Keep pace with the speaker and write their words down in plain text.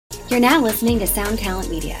You're now listening to Sound Talent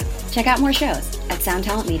Media. Check out more shows at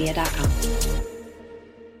soundtalentmedia.com.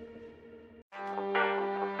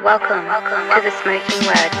 Welcome to the Smoking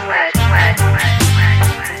Word.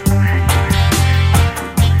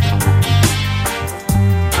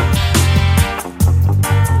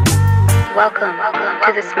 Welcome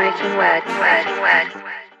to the Smoking Word.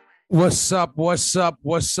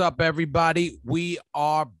 What's up, everybody? We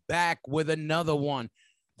are back with another one.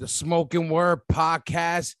 The Smoking Word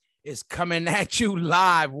podcast is coming at you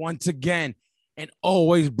live once again, and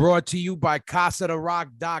always brought to you by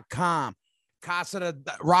CasaDeRock.com.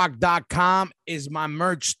 CasaDeRock.com is my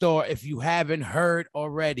merch store if you haven't heard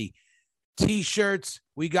already. T-shirts,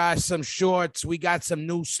 we got some shorts, we got some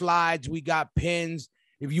new slides, we got pins.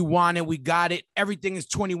 If you want it, we got it. Everything is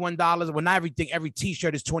 $21. Well, not everything. Every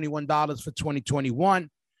T-shirt is $21 for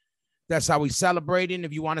 2021. That's how we celebrating.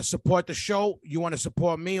 If you want to support the show, you want to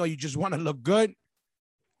support me, or you just want to look good,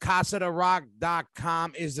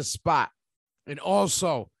 CasaDeRock.com is the spot. And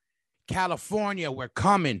also, California, we're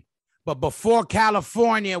coming. But before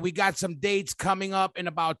California, we got some dates coming up in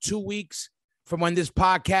about 2 weeks from when this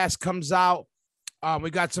podcast comes out. We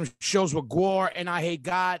got some shows with Gore and I Hate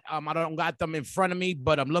God. I don't got them in front of me,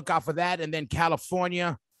 but look out for that. And then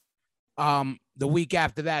California, the week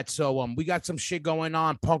after that. So we got some shit going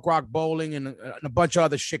on, punk rock bowling and a bunch of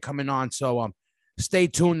other shit coming on. So stay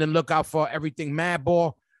tuned and look out for everything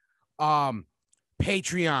Madball.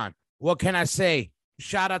 Patreon. What can I say?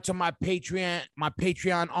 Shout out to my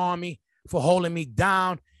Patreon army for holding me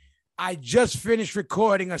down. I just finished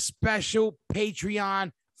recording a special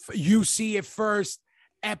Patreon You See It First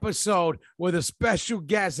episode with a special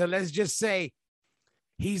guest. And let's just say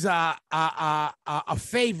he's a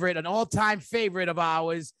favorite, an all-time favorite of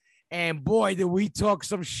ours. And boy, did we talk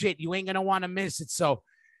some shit. You ain't going to want to miss it. So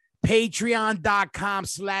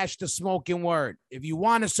patreon.com/The Smoking Word. If you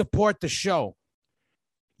want to support the show,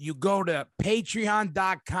 you go to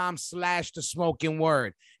patreon.com/The Smoking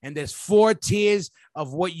Word. And there's 4 tiers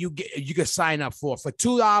of what you get. You can sign up for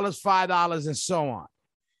 $2, $5, and so on.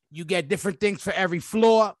 You get different things for every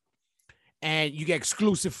floor, and you get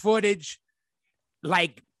exclusive footage.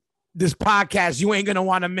 Like this podcast, you ain't going to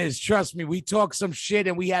want to miss. Trust me, we talk some shit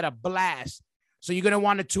and we had a blast. So you're going to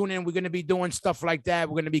want to tune in. We're going to be doing stuff like that.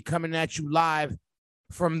 We're going to be coming at you live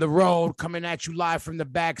from the road, coming at you live from the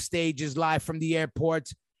backstages, live from the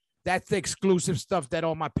airports. That's the exclusive stuff that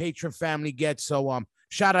all my patron family gets. So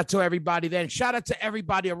shout out to everybody then. Shout out to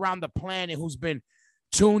everybody around the planet who's been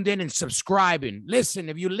tuned in and subscribing. Listen,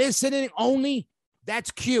 if you're listening only, that's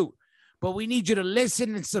cute. But we need you to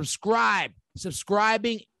listen and subscribe.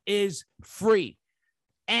 Subscribing is free.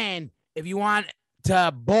 And if you want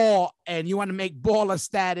to ball and you want to make baller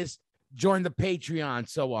status, join the Patreon.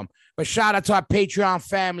 So but shout out to our Patreon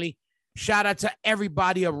family. Shout out to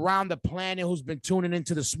everybody around the planet who's been tuning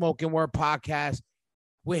into the Smoking Word podcast.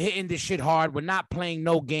 We're hitting this shit hard. We're not playing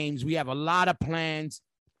no games. We have a lot of plans.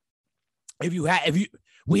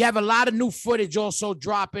 We have a lot of new footage also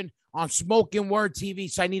dropping on Smoking Word TV.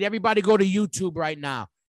 So I need everybody to go to YouTube right now.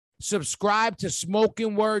 Subscribe to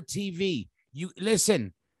Smoking Word TV. You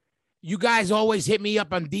listen. You guys always hit me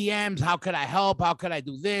up on DMs. How could I help? How could I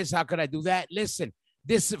do this? How could I do that? Listen,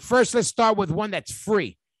 let's start with one that's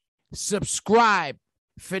free. Subscribe.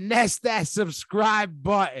 Finesse that subscribe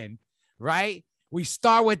button, right? We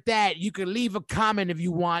start with that. You can leave a comment if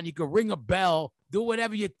you want. You can ring a bell. Do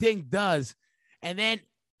whatever you think does. And then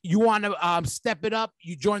you want to step it up.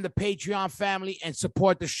 You join the Patreon family and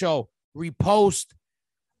support the show. Repost.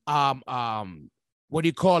 What do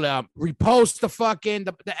you call it? Repost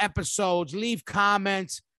the episodes, leave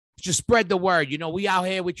comments, just spread the word. You know, we out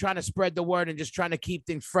here, we're trying to spread the word and just trying to keep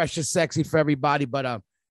things fresh and sexy for everybody. But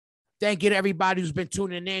thank you to everybody who's been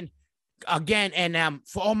tuning in again. And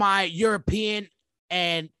for all my European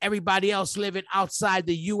and everybody else living outside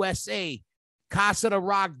the USA,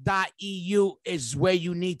 CasaDeRock.eu is where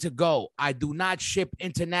you need to go. I do not ship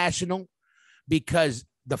international because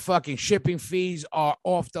the fucking shipping fees are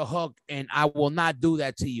off the hook, and I will not do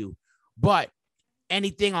that to you. But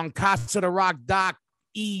anything on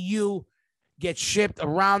CasaDeRock.eu gets shipped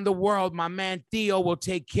around the world. My man Theo will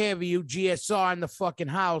take care of you. GSR in the fucking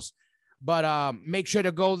house. But make sure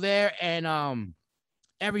to go there. And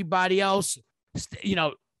everybody else,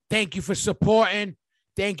 thank you for supporting.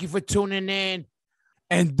 Thank you for tuning in.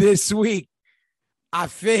 And this week, I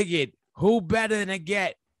figured who better than to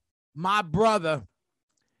get my brother,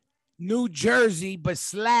 New Jersey, but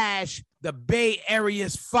 / the Bay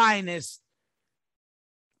Area's finest,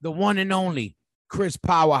 the one and only Cris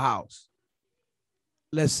Powerhouse.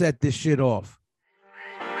 Let's set this shit off.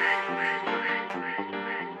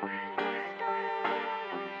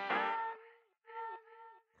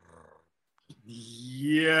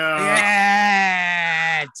 Yeah,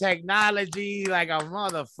 technology like a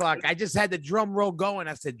motherfucker. I just had the drum roll going.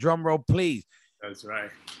 I said, drum roll, please. That's right.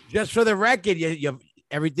 Just for the record,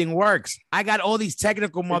 everything works. I got all these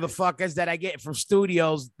technical motherfuckers that I get from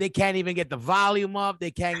studios. They can't even get the volume up. They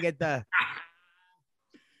can't get the.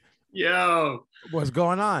 Yo, what's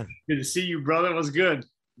going on? Good to see you, brother. What's good?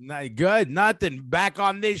 Not good. Nothing. Back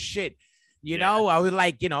on this shit. You know, I was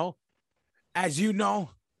like, as you know,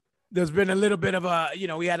 there's been a little bit of a,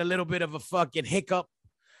 we had a little bit of a fucking hiccup,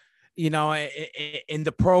 in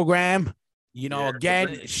the program.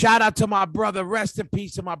 Again, shout out to my brother. Rest in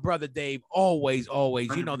peace to my brother Dave. Always,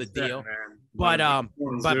 you know the deal. Man.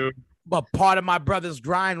 But part of my brother's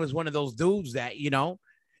grind was one of those dudes that you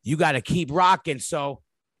got to keep rocking. So,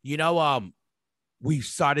 we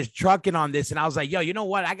started trucking on this, and I was like, yo, you know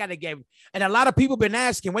what? I gotta get. And a lot of people been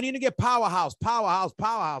asking, when are you gonna get Powerhouse?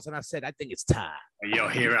 And I said, I think it's time. Yo,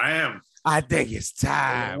 here I am. I think it's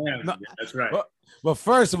time. No, that's right. Well,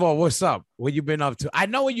 first of all, what's up? What you been up to? I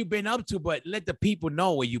know what you've been up to, but let the people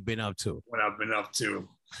know what you've been up to. What I've been up to.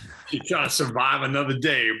 You're trying to survive another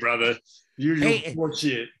day, brother. Usual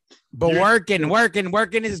shit. But working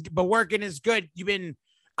is good.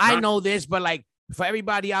 I know this, but like for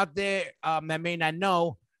everybody out there that may not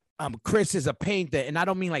know, Cris is a painter, and I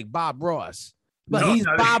don't mean like Bob Ross. But he's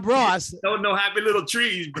Bob Ross. Don't know happy little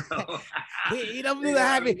trees, bro. he don't do the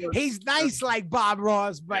happy. He's nice like Bob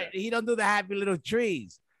Ross, but he don't do the happy little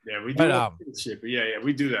trees. Yeah, we do shit. But yeah,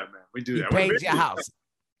 we do that, man. We do that. Paints your house.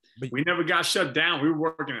 We never got shut down. We were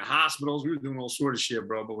working in hospitals. We were doing all sort of shit,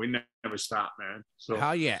 bro. But we never stopped, man. So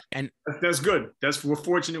hell yeah, and that's good. We're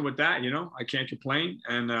fortunate with that. I can't complain.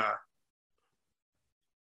 And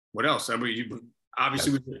what else? I mean,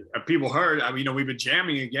 obviously, people heard. I mean, we've been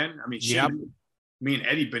jamming again. I mean, shit. Me and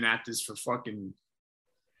Eddie been at this for fuck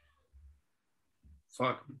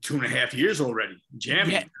 2.5 years already,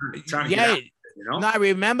 jamming, trying to get out. No, I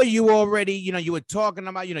remember you already. You were talking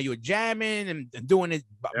about. You were jamming and doing it,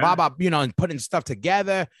 and putting stuff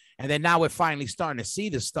together. And then now we're finally starting to see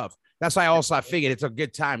this stuff. That's why I figured it's a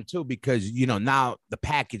good time too, because now the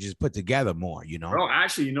package is put together more. Bro,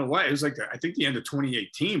 actually, you know what? It was like I think the end of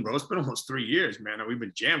 2018, bro. It's been almost 3 years, man. We've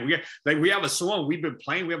been jamming. We have a song we've been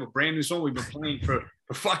playing. We have a brand new song we've been playing for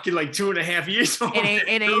fucking like 2.5 years.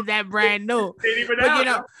 It ain't that brand new. But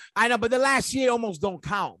I know, but the last year almost don't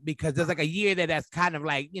count because there's like a year that's kind of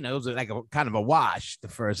like it was like a kind of a wash the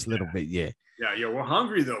first little bit. Yeah, we're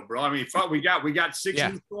hungry though, bro. I mean, fuck, we got 6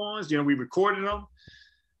 new songs. We recorded them.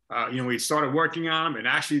 We started working on them, and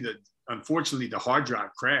actually, unfortunately, the hard drive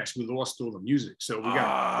crashed. We lost all the music, so we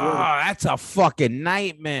got. That's a fucking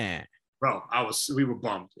nightmare, bro. We were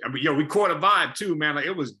bummed. I mean, we caught a vibe too, man. Like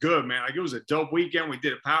it was good, man. Like it was a dope weekend. We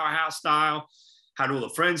did a Powerhouse style. Had all the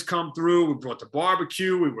friends come through. We brought the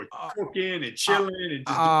barbecue. We were cooking and chilling and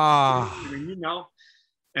just,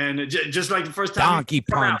 And just like the first time, donkey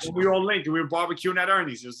punch. We all linked. We were barbecuing at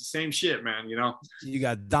Ernie's. It was the same shit, man. You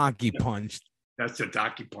got donkey punched. That's the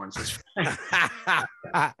donkey punch.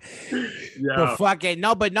 But fucking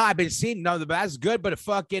no, I've been seeing but that's good. But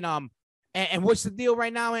fucking and what's the deal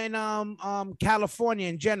right now in California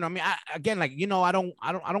in general? I mean, I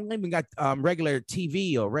don't even got regular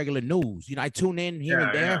TV or regular news. I tune in here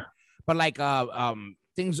and there, but like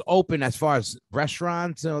things open as far as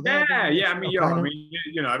restaurants. I mean,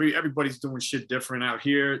 everybody's doing shit different out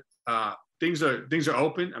here. Things are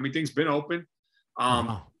open. I mean, things been open.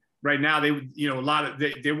 Right now, they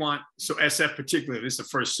want, so SF particularly, this is the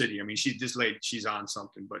first city. I mean, she's on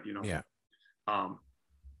something, but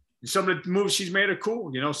some of the moves she's made are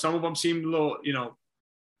cool. Some of them seem a little,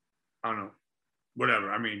 I don't know,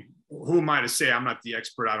 whatever. I mean, who am I to say? I'm not the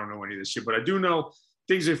expert. I don't know any of this shit, but I do know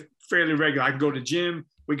things are fairly regular. I can go to the gym.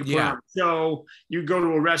 We can put on a show. You go to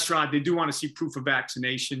a restaurant. They do want to see proof of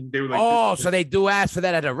vaccination. They were like, so they do ask for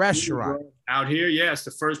that at a restaurant out here. Yeah, it's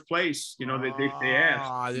the first place. They ask.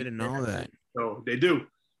 Oh, I didn't know that. So they do.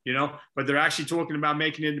 But they're actually talking about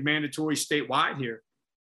making it mandatory statewide here.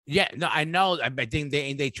 Yeah, no, I know. I think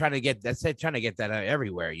they trying to get that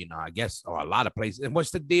everywhere. I guess, or a lot of places. And what's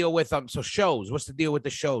the deal with so shows? What's the deal with the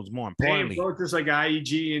shows? More importantly, just like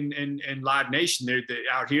IEG and Live Nation, they're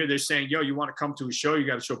out here. They're saying, yo, you want to come to a show, you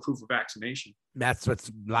got to show proof of vaccination. That's what's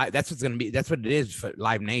gonna be. That's what it is for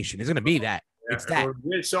Live Nation. It's gonna be that. Yeah, it's that.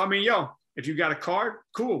 So I mean, if you got a card,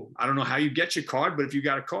 cool. I don't know how you get your card, but if you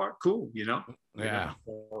got a card, cool. Yeah.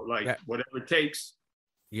 So, whatever it takes.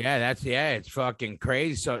 Yeah, it's fucking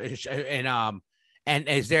crazy. So and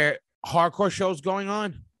is there hardcore shows going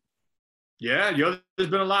on? Yeah, there's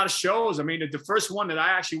been a lot of shows. I mean, the first one that I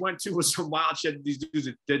actually went to was some wild shit these dudes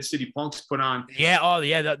at Dead City Punks put on. Yeah, oh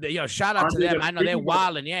yeah, shout out to them. I know they're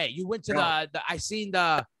wilding. Yeah, you went to the I seen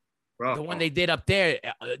the one they did up there.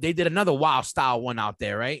 They did another wild style one out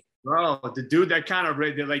there, right? Bro, the dude that kind of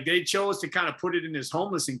like they chose to kind of put it in this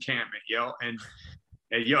homeless encampment,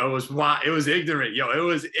 and yo, it was wild. It was ignorant, yo. It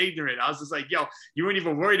was ignorant. I was just like, yo, you weren't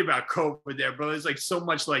even worried about COVID there, bro. There's like so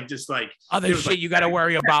much like just like other shit like, you got to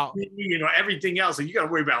worry about. Everything else. Like you got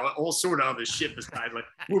to worry about all sort of other shit besides like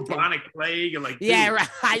bubonic plague and like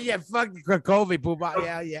right. Yeah, fuck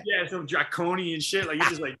COVID, yeah, some draconian shit. Like you're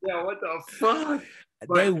just like, yo, what the fuck?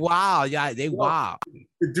 But they wild, wild.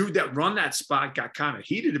 The dude that run that spot got kind of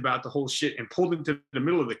heated about the whole shit and pulled into the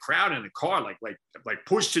middle of the crowd in the car, like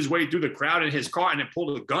pushed his way through the crowd in his car and then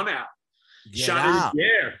pulled a gun out. Shot it in the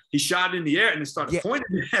air. He shot it in the air and then started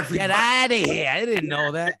pointing at everybody. Get out of here. I didn't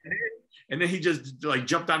know that. And then he just like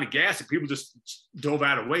jumped on the gas and people just dove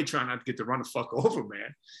out of the way trying not to get to run the fuck over,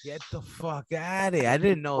 man. Get the fuck out of here. I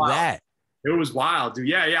didn't know that. It was wild, dude.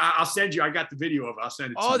 Yeah. I'll send you. I got the video of it. I'll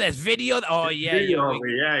send it to you. Oh, there's video? Oh, yeah.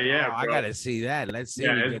 Yeah. Oh, I got to see that. Let's see.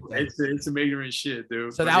 Yeah, it's some ignorant shit,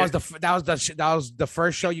 dude. So that was the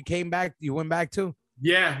first show you went back to?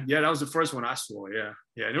 Yeah, that was the first one I saw. Yeah,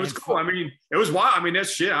 and it was cool. I mean, it was wild. I mean, that's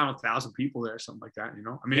shit. I don't know, 1,000 people there, something like that.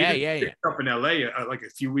 I mean, yeah. Up in LA, like a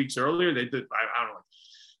few weeks earlier, they did. I don't know,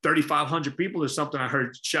 3,500 people or something. I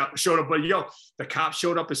heard showed up, but yo, the cops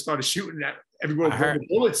showed up and started shooting at everywhere with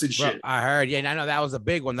bullets and shit. Bro, I heard. Yeah, and I know that was a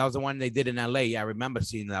big one. That was the one they did in LA. Yeah, I remember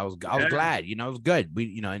seeing that. I was glad. It was good.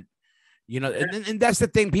 And that's the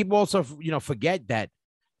thing. People also, forget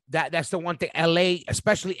that's the one thing. LA,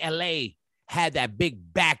 especially LA, had that big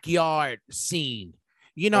backyard scene,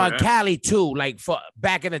 in Cali too, like for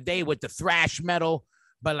back in the day with the thrash metal,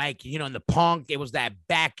 but like, in the punk, it was that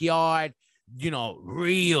backyard,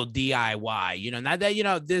 real DIY, not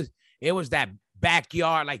that, it was that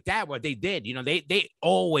backyard like that, what they did, they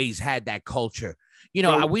always had that culture,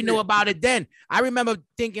 we knew about it then. I remember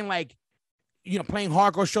thinking like, playing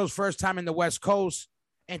hardcore shows first time in the West Coast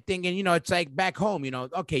and thinking, it's like back home,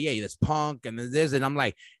 okay, yeah, there's punk and there's, and I'm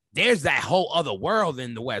like, there's that whole other world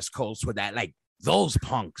in the West Coast with that, like those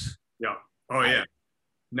punks. Yeah. Oh yeah.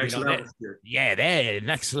 Next level. Yeah, they're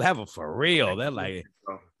next level for real. They're like,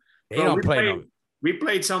 they bro, don't play no. We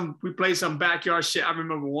played some backyard shit. I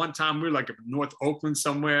remember one time we were like in North Oakland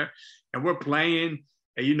somewhere, and we're playing,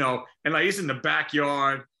 and and like it's in the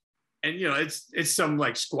backyard, and it's some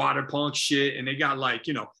like squatter punk shit, and they got like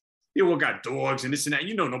people got dogs and this and that.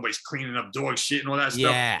 Nobody's cleaning up dog shit and all that stuff.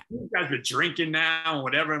 Yeah. You guys been drinking now and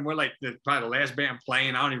whatever. And we're like probably the last band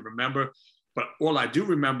playing. I don't even remember. But all I do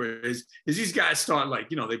remember is these guys start like,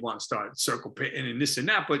 they want to start circle pitting and this and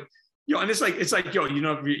that. But, and it's like,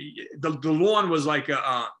 the lawn was like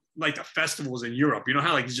the festivals in Europe. You know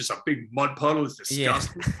how like it's just a big mud puddle. It's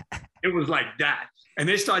disgusting. Yeah. It was like that. And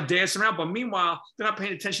they start dancing around, but meanwhile, they're not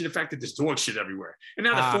paying attention to the fact that there's dog shit everywhere. And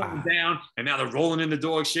now they're falling down, and now they're rolling in the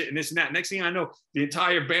dog shit and this and that. Next thing I know, the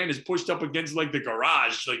entire band is pushed up against like the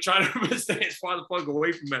garage, like trying to stay as far the fuck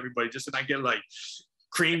away from everybody, just to not get like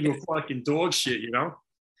creamed with fucking dog shit,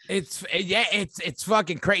 It's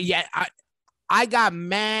fucking crazy. Yeah, I got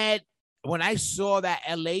mad when I saw that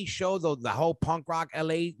LA show, though, the whole punk rock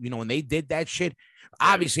LA, when they did that shit.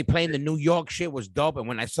 Obviously, playing the New York shit was dope, and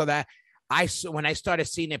when I saw that. When I started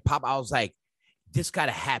seeing it pop, I was like, this got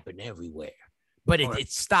to happen everywhere. But it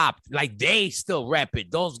stopped. Like, they still rep it.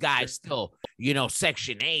 Those guys still,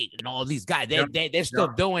 Section 8 and all these guys, they're still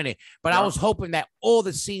doing it. But I was hoping that all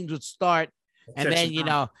the scenes would start. And then,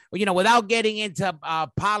 without getting into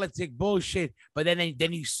politic bullshit, but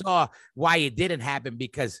then you saw why it didn't happen,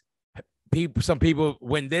 because some people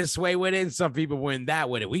went this way with it and some people went that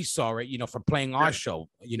with it. We saw it, for playing our show,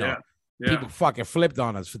 Yeah. People fucking flipped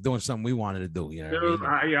on us for doing something we wanted to do.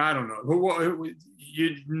 I don't know.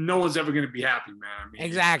 No one's ever going to be happy, man. I mean,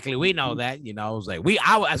 exactly. We know that. It was like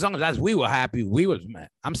as long as we were happy, we was, man.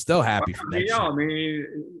 I'm still happy for that. I mean,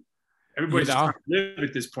 everybody's trying to live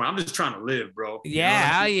at this point. I'm just trying to live, bro.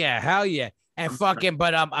 Yeah, hell yeah. And fucking,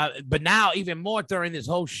 but now even more during this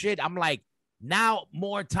whole shit, I'm like, now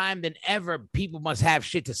more time than ever, people must have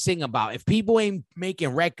shit to sing about. If people ain't making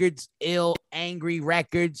records, angry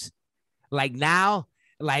records. Like now,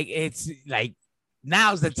 like it's like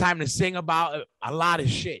now's the time to sing about a lot of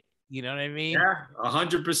shit. You know what I mean? Yeah,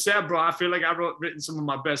 100%, bro. I feel like I've written some of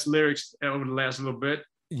my best lyrics over the last little bit.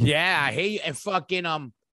 Yeah, I hear you. And fucking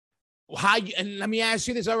and let me ask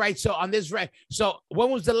you this. All right, so on this so when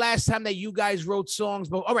was the last time that you guys wrote songs?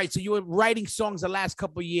 But all right, so you were writing songs the last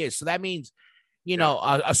couple of years. So that means,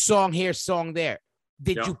 a song here, song there.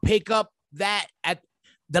 Did you pick up that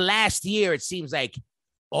the last year, it seems like,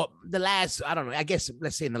 or the last, I don't know, I guess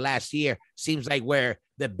let's say in the last year, seems like where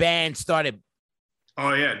the band started.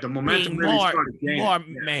 Oh yeah, the momentum really started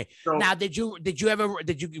gaining. Man. So, now, did you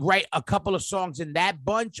write a couple of songs in that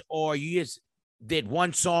bunch, or you just did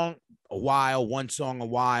one song a while?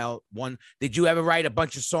 Did you ever write a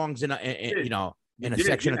bunch of songs in a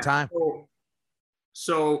section of time?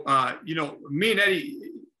 So me and Eddie.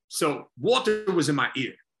 So Walter was in my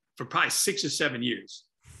ear for probably 6 or 7 years,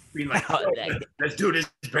 being like, let's do this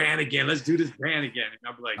band again. Let's do this band again. And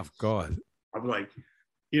I'd be like, of course. I'd be like,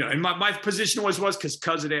 and my position was because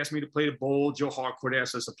Cuz had asked me to play the bowl. Joe Harcourt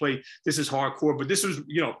asked us to play This Is Hardcore. But this was,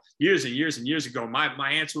 years and years and years ago.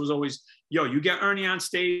 My answer was always, you get Ernie on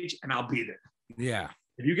stage and I'll be there. Yeah.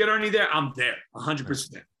 If you get Ernie there, I'm there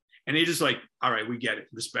 100%. And they just like, all right, we get it,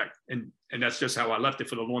 respect. And that's just how I left it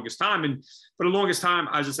for the longest time. And for the longest time,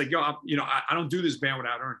 I was just like, I don't do this band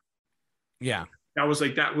without Ernie. Yeah. That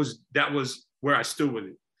was where I stood with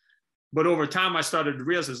it. But over time, I started to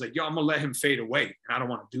realize, I was like, I'm going to let him fade away. And I don't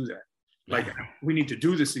want to do that. Like, we need to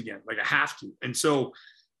do this again. Like, I have to. And so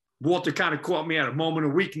Walter kind of caught me at a moment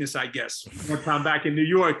of weakness, I guess, one time back in New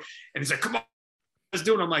York. And he's like, come on, let's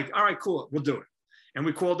do it. I'm like, all right, cool. We'll do it. And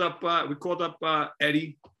we called up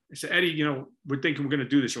Eddie. I said, Eddie, we're thinking we're going to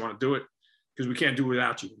do this. You want to do it? Because we can't do it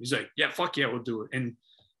without you. He's like, yeah, fuck yeah, we'll do it. And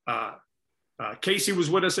Casey was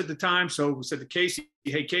with us at the time. So we said to Casey,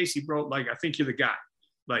 hey, Casey, bro, like, I think you're the guy.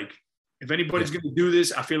 Like, if anybody's going to do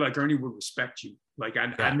this, I feel like Ernie would respect you. Like,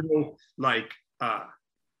 I know, like,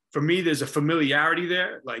 for me, there's a familiarity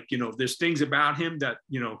there. Like, there's things about him that,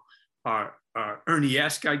 are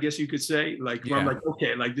Ernie-esque, I guess you could say. Like, where I'm like,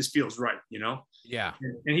 okay, like, this feels right, Yeah.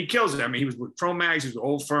 And he kills it. I mean, he was with Pro Mags, he was with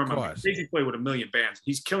Old Firm. I mean, basically played with 1 million bands.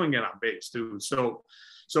 He's killing it on bass, dude. So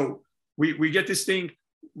we get this thing,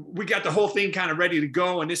 we got the whole thing kind of ready to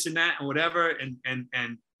go and this and that and whatever. And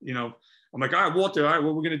I'm like, all right, Walter, all right,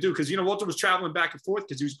 what we're going to do? Because, Walter was traveling back and forth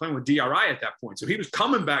because he was playing with DRI at that point. So he was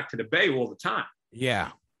coming back to the Bay all the time.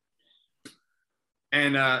 Yeah.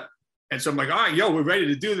 And so I'm like, all right, we're ready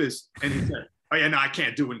to do this. And he said, oh, yeah, no, I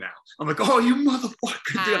can't do it now. I'm like, oh, you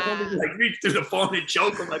motherfucker. Dude, I wanted to like reach through the phone and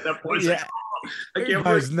choke him at that point. Like, oh, I can't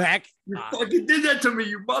believe his neck. You fucking did that to me,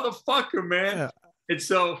 you motherfucker, man. Yeah. And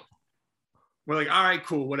so we're like, all right,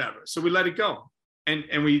 cool, whatever. So we let it go. And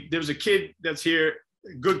there was a kid that's here,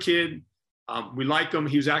 a good kid. We like him.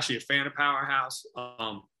 He was actually a fan of Powerhouse.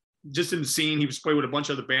 Just in the scene, he was playing with a bunch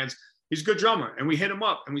of other bands. He's a good drummer. And we hit him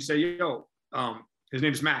up and we say, his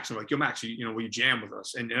name's Max. I'm like, yo, Max, will you jam with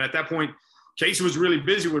us? And at that point, Casey was really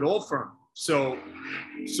busy with Old Firm. So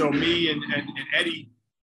me and Eddie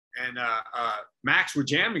and Max were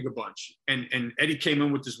jamming a bunch. And Eddie came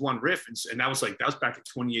in with this one riff. And that was back in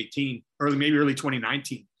 2018, early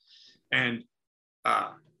 2019. And,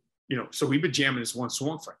 so we've been jamming this one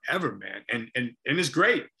song forever, man. And it's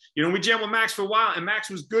great. We jammed with Max for a while and Max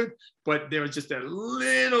was good, but there was just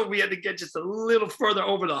we had to get just a little further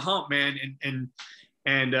over the hump, man.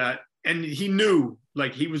 And he knew,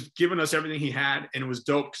 like, he was giving us everything he had and it was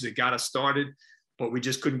dope because it got us started, but we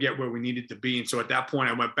just couldn't get where we needed to be. And so at that point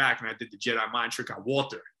I went back and I did the Jedi mind trick on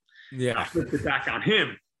Walter. Yeah. I flipped it back on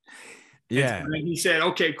him. Yeah. And he said,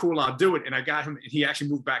 okay, cool, I'll do it. And I got him, and he actually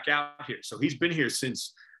moved back out here. So he's been here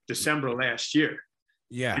since December last year.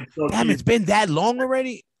 Yeah. So damn, it's been that long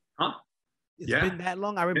already? Huh? It's been that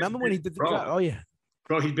long? I remember when he did the job. Oh, yeah.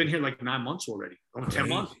 Bro, he's been here like 9 months already. 10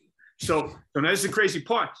 months. So that's the crazy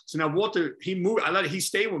part. So now Walter, he moved. He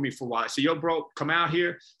stayed with me for a while. I said, yo, bro, come out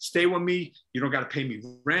here, stay with me. You don't got to pay me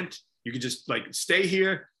rent. You can just like stay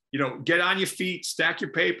here, get on your feet, stack your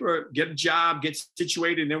paper, get a job, get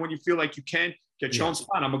situated. And then when you feel like you can, get your own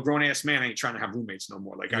spot. I'm a grown ass man. I ain't trying to have roommates no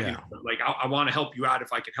more. Like, I want to help you out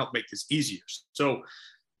if I can help make this easier. So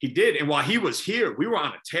he did. And while he was here, we were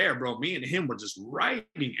on a tear, bro. Me and him were just writing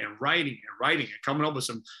and coming up with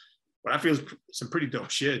what I feel is some pretty dope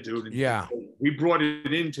shit, dude. And we brought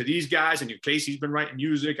it into these guys, and Casey's been writing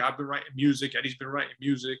music. I've been writing music. Eddie's been writing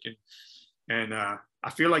music. And I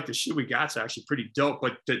feel like the shit we got's actually pretty dope.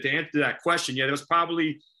 But to answer that question, there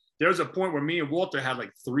was a point where me and Walter had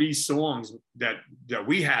like 3 songs that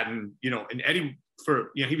we had, and Eddie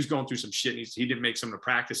he was going through some shit. And he didn't make some of the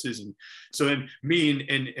practices, and so then me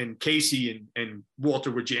and Casey and Walter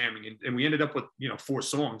were jamming, and we ended up with 4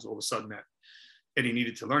 songs all of a sudden that Eddie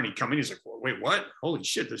needed to learn. He'd come in, he's like, well, wait, what? Holy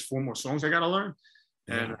shit! There's 4 more songs I gotta learn,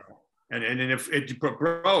 and if it,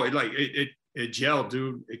 bro, it gelled,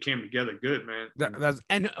 dude. It came together good, man.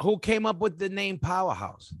 And who came up with the name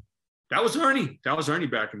Powerhouse? That was Ernie. That was Ernie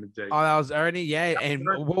back in the day. Oh, that was Ernie. Yeah. And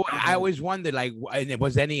I always wondered, like,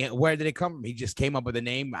 where did it come from? He just came up with a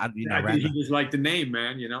name. I think he just liked the name,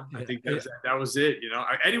 man. I think that was it.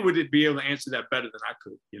 Eddie would be able to answer that better than I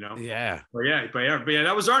could, Yeah. But yeah,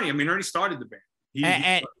 that was Ernie. I mean, Ernie started the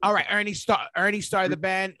band. All right, Ernie started the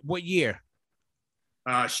band. What year?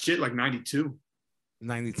 Like 92.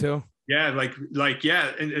 92. Yeah,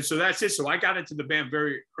 yeah, and so that's it. So I got into the band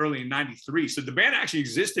very early in '93. So the band actually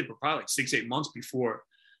existed for probably like 6-8 months before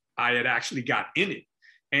I had actually got in it.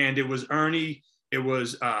 And it was Ernie. It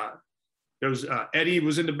was there was Eddie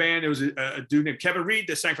was in the band. There was a dude named Kevin Reed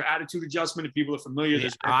that sang for Attitude Adjustment. If people are familiar, yeah,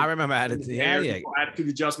 I remember Attitude. Yeah. Attitude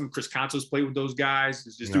Adjustment. Chris Contos played with those guys.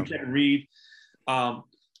 There's this dude Kevin Reed. And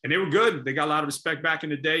they were good. They got a lot of respect back in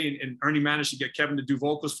the day. And Ernie managed to get Kevin to do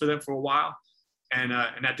vocals for them for a while. And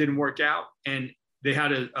that didn't work out. And they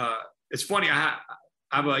had it's funny.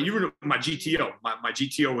 You were my GTO. My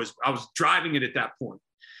GTO I was driving it at that point.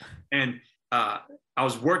 And I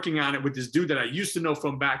was working on it with this dude that I used to know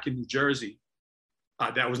from back in New Jersey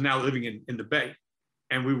that was now living in the Bay.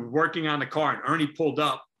 And we were working on the car, and Ernie pulled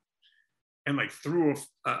up and like threw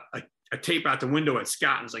a tape out the window at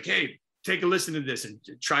Scott and was like, hey, take a listen to this and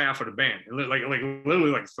try out for the band. And like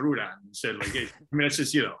literally like threw it at him and said like, hey, I mean, it's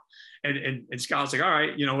just, and Scott was like, all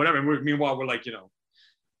right, whatever. And meanwhile, we're like,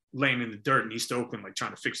 laying in the dirt in East Oakland, like trying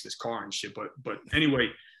to fix this car and shit. But anyway,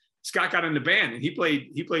 Scott got in the band and he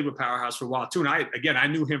played with Powerhouse for a while too. And I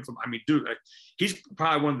knew him from, dude, he's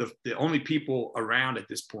probably one of the only people around at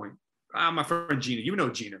this point. My friend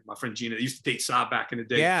Gina, Gina, my friend Gina, that used to date Saab back in the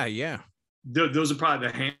day. Yeah. Those are probably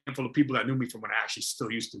the handful of people that knew me from when I actually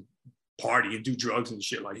still used to party and do drugs and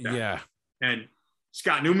shit like that. Yeah. And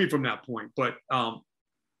Scott knew me from that point, but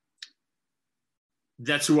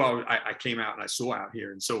that's who I came out and I saw out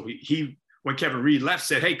here. And so he when Kevin Reed left,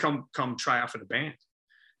 said, hey, come try out for the band.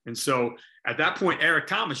 And so at that point, Eric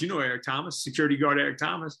Thomas, Eric Thomas, security guard Eric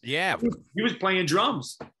Thomas. Yeah. He was playing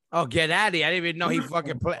drums. Oh, get out of here. I didn't even know he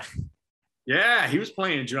fucking played. Yeah, he was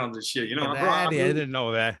playing drums and shit. I didn't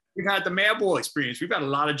know that. We've had the Madball experience. We've got a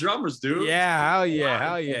lot of drummers, dude. Yeah, hell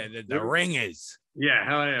yeah. The ringers. Yeah,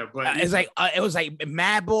 hell yeah. But it's like it was like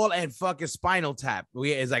Madball and fucking Spinal Tap.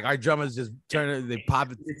 It's like our drummers just turn a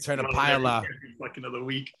pile of like another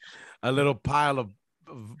week, a little pile of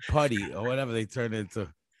putty or whatever they turn into.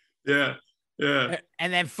 Yeah.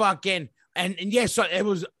 And then fucking and yeah, so it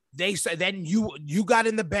was. They said then you got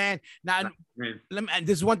in the band. Now,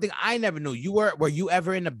 this is one thing I never knew. Were you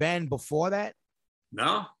ever in a band before that?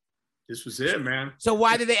 No. This was it, man. So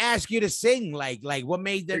why did they ask you to sing? Like what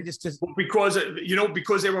made them just because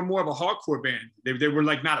they were more of a hardcore band. They were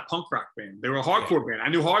like not a punk rock band. They were a hardcore band. I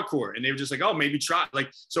knew hardcore, and they were just like, oh, maybe try. Like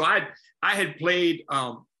so, I had played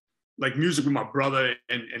like music with my brother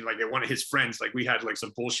and like one of his friends. Like we had like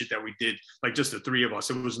some bullshit that we did, like just the three of us.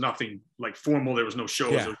 It was nothing like formal. There was no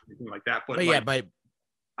shows or anything like that. But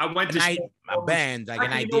I went to a band, like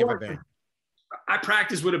an idea of a band. I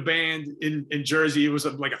practiced with a band in Jersey. It was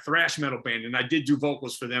like a thrash metal band, and I did do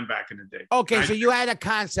vocals for them back in the day. Okay, so you had a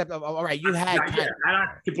concept of all right. You had. And I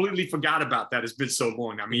completely forgot about that. It's been so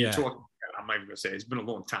long. I mean, you're talking. I'm not even gonna say it's been a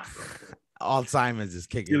long time, bro. Alzheimer's is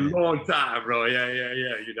kicking. A long time, bro. Yeah.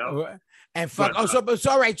 And fuck. So it's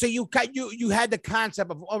all right. So you had the concept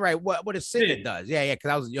of all right. What a singer does. Yeah. Because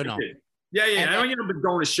I was, Yeah. And I been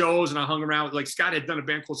going to shows, and I hung around with like Scott had done a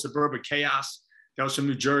band called Suburban Chaos. That was from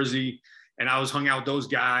New Jersey. And I was hung out with those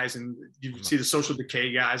guys, and you can see the Social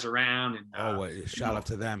Decay guys around. And shout out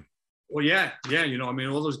to them. Well, yeah.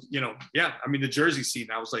 All those, the Jersey scene.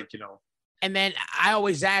 I was like, And then I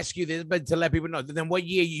always ask you this, but to let people know. Then what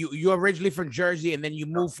year you originally from Jersey, and then you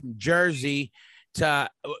moved from Jersey to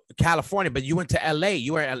California, but you went to LA.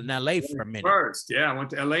 You were in LA for a minute. First, I went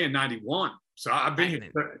to LA in '91. So I've been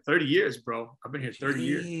here 30 years, bro. I've been here 30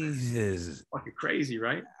 years. Jesus. Fucking crazy,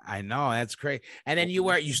 right? I know, that's crazy. And then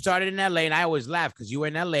you started in LA, and I always laugh because you were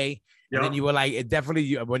in LA, and then you were like, it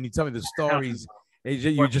definitely, when you tell me the stories,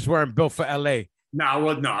 you just weren't built for LA. No,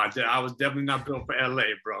 I was definitely not built for LA,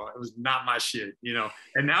 bro. It was not my shit,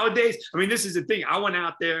 And nowadays, this is the thing. I went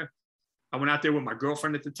out there with my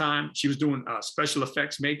girlfriend at the time. She was doing special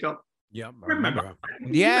effects makeup. Yeah, I remember.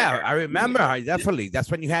 Yeah, I remember her. Definitely.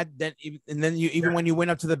 That's when you had that, and then when you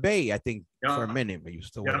went up to the Bay, I think for a minute, but you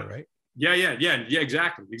still with her, right? Yeah,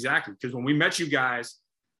 exactly. Because when we met you guys,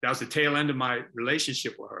 that was the tail end of my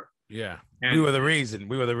relationship with her. Yeah, and we were the reason.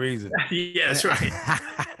 Yeah, that's right.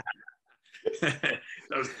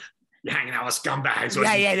 You're hanging out with scumbags.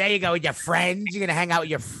 Yeah, there you go with your friends. You're gonna hang out with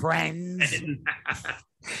your friends.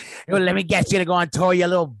 Let me get you to go on tour, your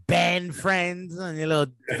little band friends and your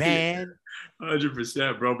little van.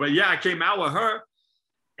 100%, bro. But yeah, I came out with her,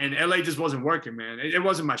 And LA just wasn't working, man. It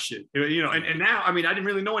wasn't my shit. You know, and now, I mean, I didn't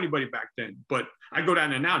really know anybody back then, but I go down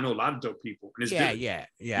there now, I know a lot of dope people. And it's different. Yeah.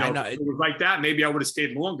 You know, I know. if it was like that, maybe I would have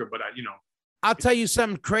stayed longer, but you know. I'll tell you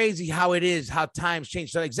something crazy how it is, how times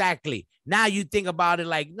change. So exactly. Now you think about it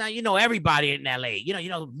like, now you know everybody in LA. You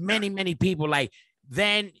know, many people, like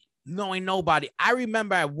then knowing nobody. I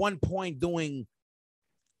remember at one point doing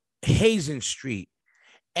Hazen Street,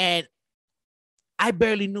 and I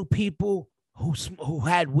barely knew people who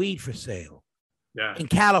had weed for sale. Yeah. In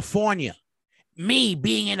California. Me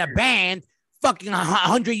being in a band, fucking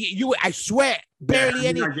 100 years, I swear, barely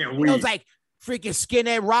any. It was like freaking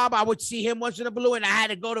Skinhead Rob. I would see him once in a blue, and I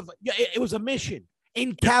had to go to. It was a mission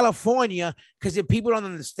in California, because if people don't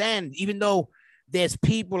understand, even though there's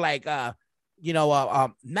people like now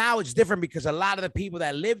it's different because a lot of the people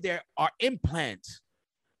that live there are implants.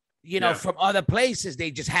 From other places,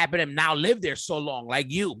 they just happen to now live there so long,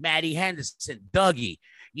 like you, Maddie Henderson, Dougie,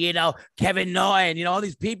 Kevin Noy, and all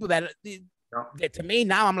these people that to me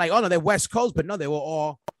now I'm like, oh no, they're West Coast, but no, they were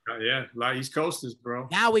all a lot of East Coasters, bro.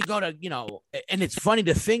 Now we go to and it's funny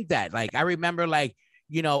to think that, like, I remember, like,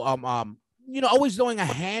 always knowing a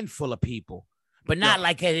handful of people, but not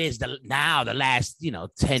like it is the last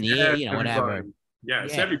 10 years, whatever. Yeah,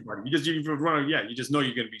 it's everybody. You just know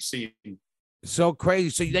you're gonna be seeing. So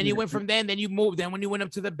crazy. So then you went from then you moved. Then when you went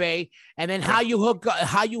up to the Bay, and then how you hook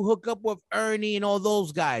up with Ernie and all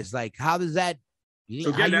those guys. Like, how does that?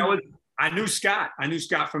 So again, I knew Scott. I knew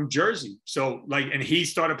Scott from Jersey. So and he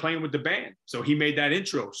started playing with the band. So he made that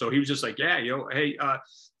intro. So he was just like, yeah, hey,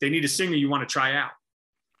 they need a singer. You want to try out?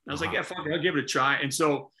 And I was like, yeah, fuck it, I'll give it a try. And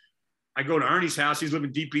so I go to Ernie's house. He's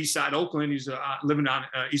living deep East Side Oakland. He's living on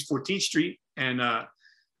East 14th Street, and I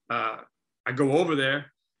go over there.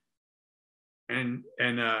 And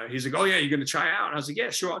he's like, oh yeah, you're gonna try out? And I was like, yeah,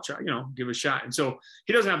 sure, I'll try. Give it a shot. And so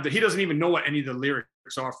he doesn't even know what any of the lyrics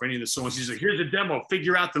are for any of the songs. He's like, here's a demo,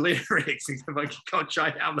 figure out the lyrics. He's like, go try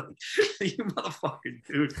it out. I'm like, you motherfucking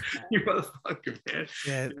dude, you motherfucker, man.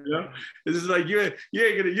 Yeah. This is like you're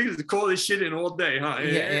gonna call this shit in all day, huh?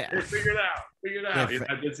 Yeah. Figure it out. Yeah,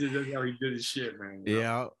 that's how he did his shit, man.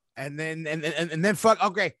 Yeah. And then fuck.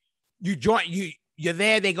 Okay, you join. You're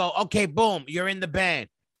there. They go, okay, boom, you're in the band.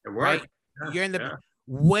 It worked. Right? You're in the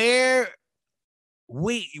where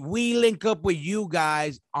we link up with you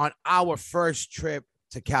guys on our first trip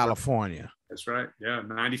to California. That's right. Yeah,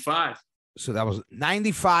 95. So that was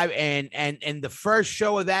 95, and the first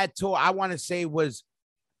show of that tour, I want to say it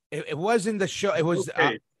wasn't the show. It was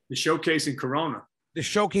the showcase in Corona. The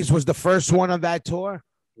showcase was the first one of that tour.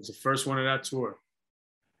 It was the first one of that tour.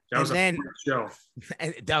 That was a show.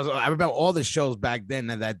 And I remember all the shows back then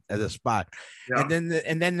at the spot. Yeah.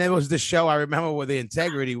 And then there was the show I remember with the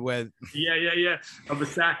Integrity with. Yeah. Of the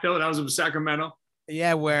Sacto. That was in Sacramento.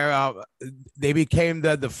 Yeah, where they became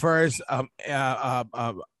the first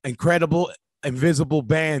incredible invisible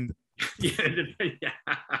band. Yeah.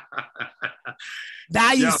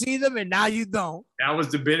 Now you see them and now you don't. That was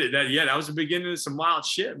the bit. That was the beginning of some wild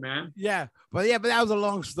shit, man. Yeah, but that was a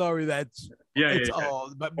long story.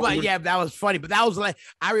 Old. But that was funny. But that was like,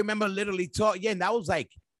 I remember literally talking. Yeah, and that was like,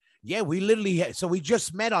 we literally so we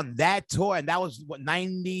just met on that tour, and that was what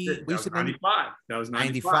 90. That was 95. That was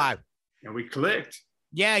 95. And we clicked.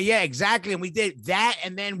 Yeah, exactly. And we did that.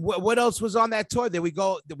 And then what else was on that tour? Did we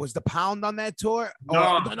go? Was the Pound on that tour?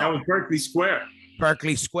 No, that was Berkeley Square.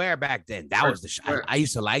 Berkeley Square back then. That was the I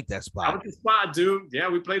used to like that spot. That was the spot, dude. Yeah,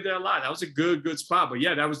 we played there a lot. That was a good spot. But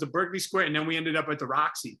yeah, that was the Berkeley Square, and then we ended up at the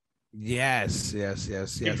Roxy. Yes.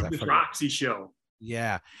 The Roxy show.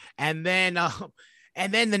 Yeah, and then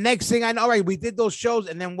the next thing I know, right, we did those shows,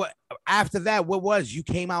 and then what after that? What was you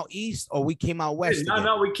came out east or we came out west?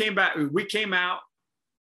 No, we came back. We came out.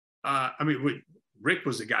 Rick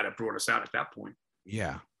was the guy that brought us out at that point.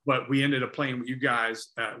 Yeah, but we ended up playing with you guys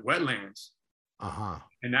at Wetlands.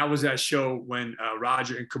 And that was that show when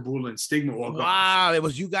Roger and Kabul and Stigma all got. Wow, it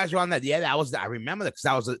was you guys were on that. Yeah, I remember that because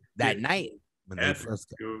that was that night when they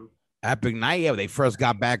first epic night. Yeah, they first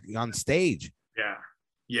got back on stage. Yeah.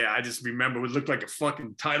 I just remember it looked like a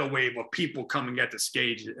fucking tidal wave of people coming at the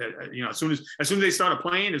stage. As soon as they started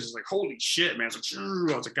playing, it was just like, holy shit, man!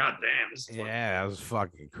 I was like, God damn. That was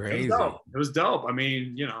fucking crazy. It was dope. I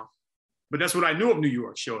mean, but that's what I knew of New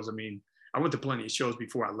York shows. I mean, I went to plenty of shows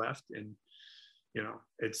before I left, and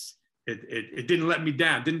it didn't let me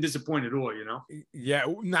down. Didn't disappoint at all. Yeah.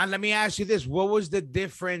 Now let me ask you this: what was the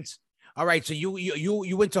difference? All right, so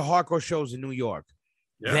you went to hardcore shows in New York.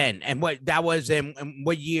 Yeah. Then and what that was and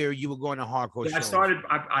what year you were going to hardcore shows?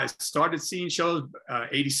 I started seeing shows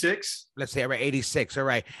 86. Let's say 86. All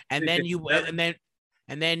right. And then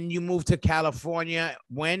you moved to California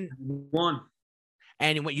when?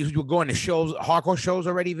 And when you were going to shows, hardcore shows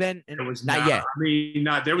already then? And It was not yet. I mean,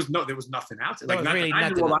 there was nothing out there. Like really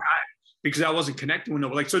nothing. Because I wasn't connecting with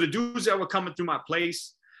nobody. Like, so the dudes that were coming through my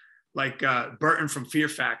place, like Burton from Fear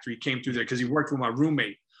Factory came through there because he worked with my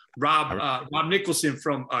roommate. Rob Nicholson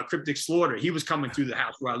from Cryptic Slaughter. He was coming through the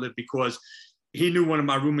house where I lived because he knew one of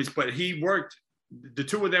my roommates, but the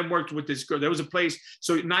two of them worked with this girl. There was a place,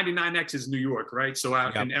 so 99X is New York, right? So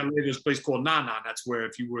in LA, there's a place called Nana. That's where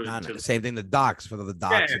if you were same thing, the docks for the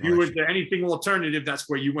docks. Yeah, if you were to anything alternative, that's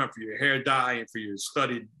where you went for your hair dye and for your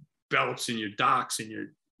studded belts and your docks and your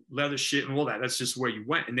leather shit and all that. That's just where you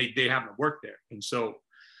went, and they happen to work there. And so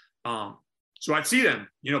so I'd see them,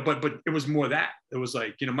 but it was more that. It was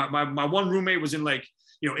like, my one roommate was in like,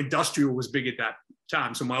 industrial was big at that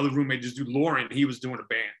time. So my other roommate, this dude Lauren, he was doing a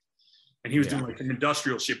band. And he was doing like some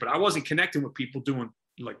industrial shit, but I wasn't connecting with people doing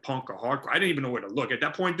like punk or hardcore. I didn't even know where to look. At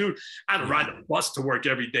that point, dude, I had to ride the bus to work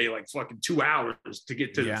every day, like fucking 2 hours to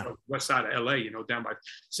get to the west side of LA, down by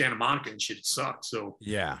Santa Monica and shit. It sucked. So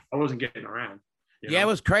I wasn't getting around. It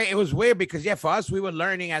was crazy. It was weird because for us, we were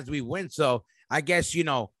learning as we went. So I guess,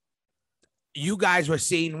 you guys were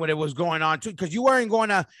seeing what it was going on too, because you weren't going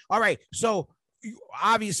to, all right. So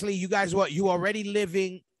obviously you guys, you already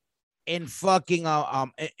living in fucking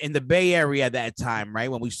in the Bay Area at that time,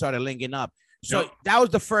 right? When we started linking up. So that was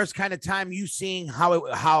the first kind of time you seeing how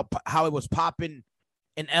it was popping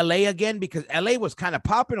in LA again, because LA was kind of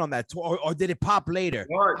popping on that tour, or did it pop later?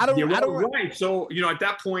 I don't right. So, at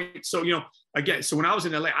that point, so, again, so when I was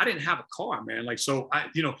in LA, I didn't have a car, man. Like, so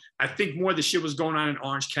I think more of the shit was going on in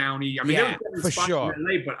Orange County. I mean, there was for sure in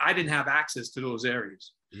LA, but I didn't have access to those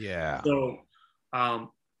areas. Yeah. So,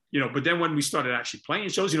 but then when we started actually playing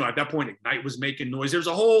shows, at that point, Ignite was making noise. There was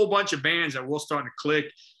a whole bunch of bands that were all starting to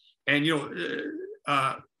click. And,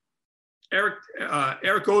 Eric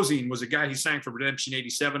Ozine was a guy, he sang for Redemption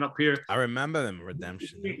 87 up here. I remember them,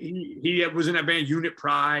 Redemption. He was in that band Unit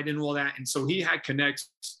Pride and all that. And so he had connects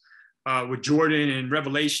with Jordan and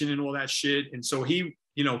Revelation and all that shit. And so he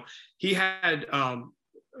had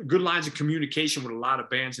good lines of communication with a lot of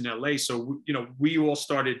bands in LA. So, we all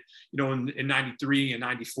started, in 93 and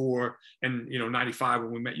 94 and, 95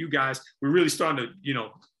 when we met you guys. We really started to,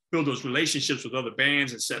 build those relationships with other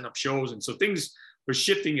bands and setting up shows. And so things were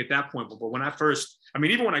shifting at that point. But when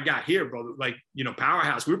even when I got here, bro, like,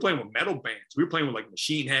 Powerhouse, we were playing with metal bands. We were playing with like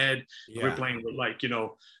Machine Head. We were playing with like,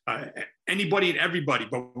 anybody and everybody,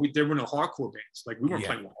 but there were no hardcore bands. Like we weren't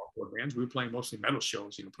playing with hardcore bands. We were playing mostly metal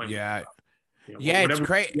shows, playing with, it's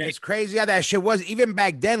crazy. It's crazy how that shit was even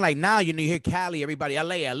back then. Like now, you hear Cali, everybody,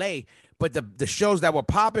 LA, but the shows that were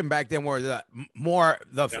popping back then were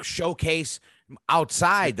the showcase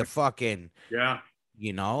outside the fucking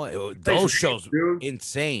those shows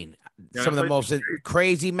insane. Some of the most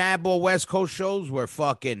crazy Madball West Coast shows were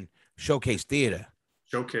fucking Showcase Theater.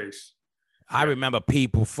 I remember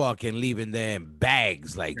people fucking leaving there in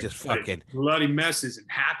bags, like just fucking bloody messes and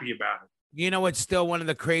happy about it. It's still one of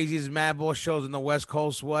the craziest Madball shows in the West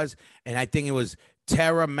Coast was, and I think it was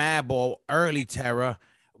Terror Madball, early Terror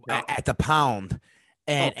at the Pound.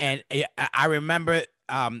 And I remember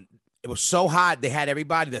it was so hot. They had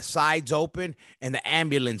everybody, the sides open and the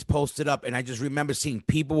ambulance posted up. And I just remember seeing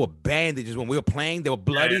people with bandages when we were playing. They were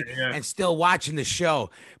bloody and still watching the show.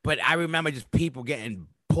 But I remember just people getting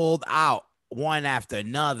pulled out one after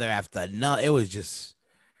another. It was just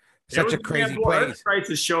such a crazy place.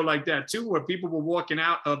 Crisis show like that too, where people were walking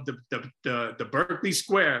out of the Berkeley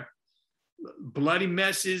Square, bloody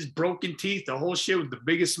messes, broken teeth, the whole shit with the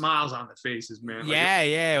biggest smiles on their faces, man.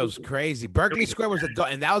 It was crazy. Berkeley Square was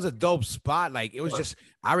and that was a dope spot. Like it was just,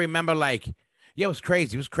 I remember like, it was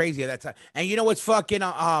crazy. It was crazy at that time. And you know what's fucking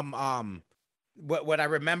what I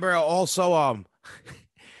remember also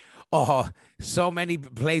so many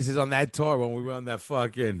places on that tour when we were on that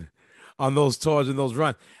fucking on those tours and those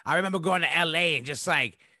runs. I remember going to LA and just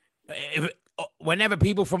like whenever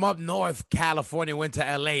people from up north California went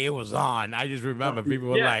to LA, it was on. I just remember people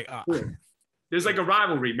were like, there's like a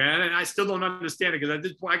rivalry, man, and I still don't understand it because at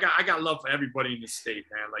this point, I got love for everybody in the state,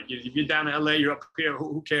 man. Like if you're down in LA, you're up here.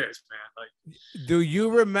 Who cares, man? Like, do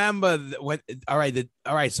you remember when? All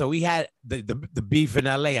right. So we had the beef in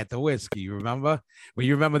LA at the whiskey. You remember? Well,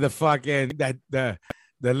 you remember the fucking the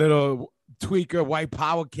little tweaker white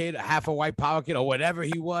power kid, half a white power kid, or whatever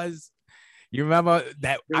he was. You remember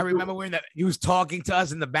that? I remember when he was talking to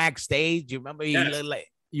us in the backstage. You remember?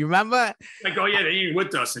 You remember? Like, oh yeah, they ain't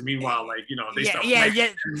with us. And meanwhile, like, they start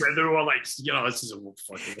they're all like, this is a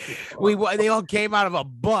fucking. They all came out of a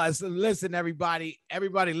bus. Listen, everybody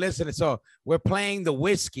listen. So we're playing the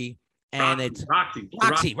whiskey, and it's Roxy.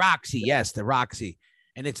 Yes, the Roxy,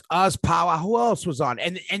 and it's us, Power. Who else was on?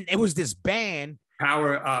 And it was this band.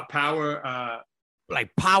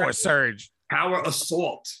 like Power Surge. Power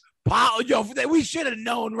Assault. Yo, we should have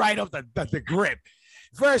known right off the grip.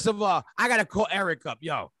 First of all, I gotta call Eric up.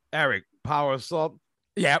 Yo, Eric, Power Assault.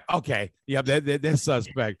 Yeah, okay. Yeah, they're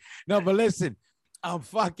suspect. No, but listen,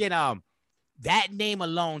 that name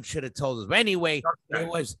alone should have told us. But anyway, it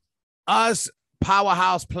was us,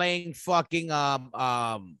 Powerhouse, playing fucking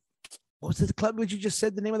what was this club? What you just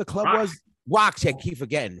said the name of the club was? Roxy. I keep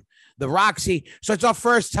forgetting. The Roxy. So it's our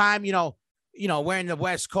first time, we're in the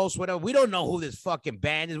West Coast, whatever. We don't know who this fucking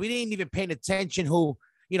band is. We didn't even pay attention who,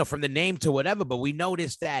 from the name to whatever, but we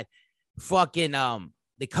noticed that fucking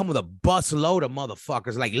they come with a bus load of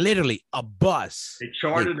motherfuckers, like literally a bus. They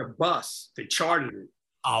chartered a bus. They chartered it.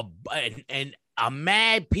 And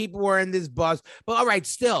mad people were in this bus. But all right,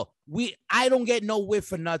 still, I don't get no whiff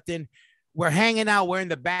for nothing. We're hanging out. We're in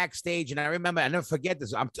the backstage, and I remember, I never forget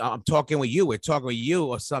this. I'm talking with you. We're talking with you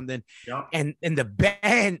or something. Yep. And the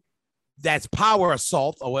band that's Power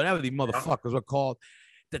Assault or whatever the motherfuckers were called.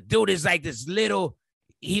 The dude is like this little.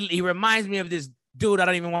 He reminds me of this dude. I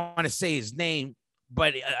don't even want to say his name,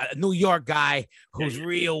 but a New York guy who's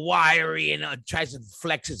real wiry and tries to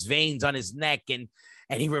flex his veins on his neck, and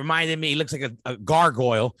he reminded me. He looks like a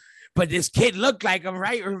gargoyle, but this kid looked like him,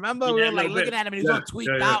 right? Remember, we were like looking at him, and he was all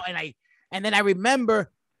tweaked out, and then I remember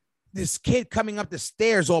this kid coming up the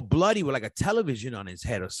stairs all bloody with like a television on his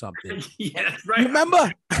head or something. Yeah, right. You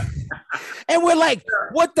remember? And we're like,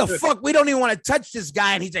 what the fuck? We don't even want to touch this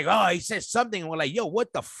guy. And he's like, oh, he says something. And we're like, yo,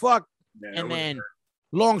 what the fuck? Yeah, and then,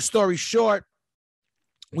 long story short,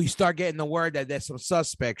 we start getting the word that there's some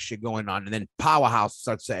suspect shit going on. And then Powerhouse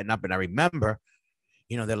starts setting up. And I remember,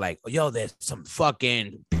 they're like, yo, there's some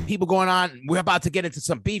fucking people going on. We're about to get into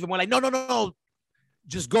some beef. And we're like, no.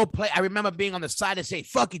 Just go play. I remember being on the side and say,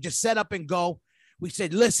 fuck it, just set up and go. We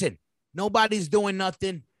said, listen, nobody's doing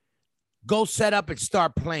nothing. Go set up and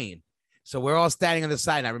start playing. So we're all standing on the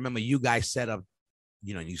side. And I remember you guys set up,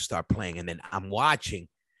 you start playing. And then I'm watching.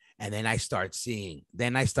 And then I start seeing the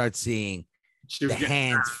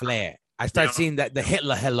hands flare. I start seeing the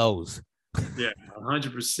Hitler hellos. Yeah,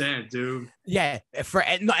 100%, dude. Yeah.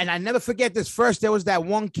 And I never forget this. First, there was that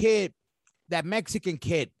one kid, that Mexican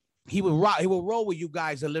kid. He would roll with you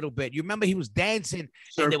guys a little bit. You remember he was dancing,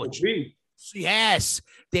 and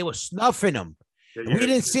they were snuffing him. Yeah. We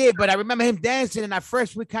didn't see it, but I remember him dancing. And at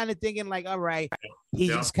first, we're kind of thinking like, all right,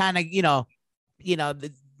 he's just kind of,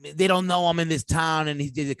 they don't know him in this town, and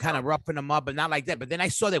they're kind of roughing him up, but not like that. But then I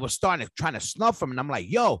saw they were trying to snuff him, and I'm like,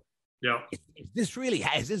 yo, is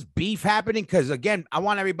this beef happening? Because again, I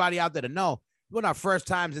want everybody out there to know we're our first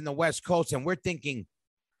times in the West Coast, and we're thinking,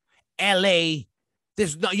 L.A.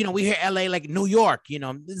 There's no, we hear LA like New York,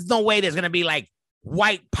 there's no way there's going to be like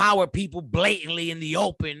white power people blatantly in the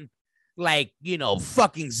open, like,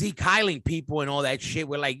 fucking Zeke Highling people and all that shit.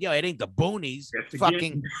 We're like, yo, it ain't the boonies.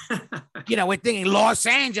 Fucking, we're thinking Los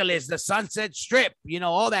Angeles, the Sunset Strip,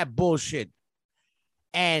 all that bullshit.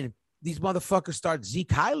 And these motherfuckers start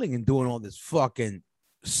Zeke Highling and doing all this fucking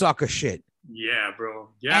sucker shit. Yeah, bro.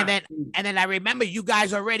 Yeah. And then I remember you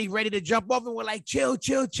guys already ready to jump off, and we're like, chill.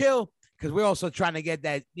 Because we're also trying to get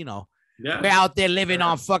that, we're out there living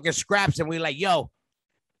on fucking scraps, and we're like, yo,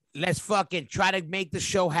 let's fucking try to make the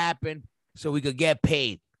show happen so we could get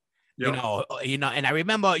paid. Yep. And I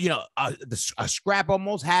remember, a scrap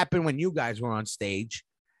almost happened when you guys were on stage.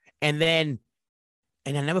 And I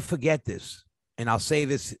never forget this. And I'll say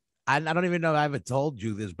this, I don't even know if I ever told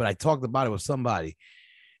you this, but I talked about it with somebody.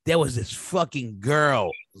 There was this fucking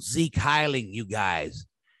girl, Zeke Highling, you guys.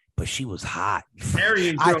 But she was hot.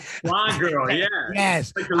 Aryan girl, blonde girl, yeah.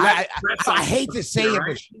 Yes. Like I hate to say it,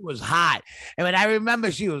 but she was hot. And when I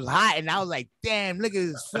remember she was hot, and I was like, damn, look at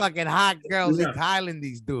this fucking hot girls in Thailand,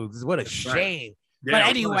 these dudes. What a shame. Yeah, but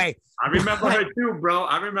anyway. I remember her too, bro.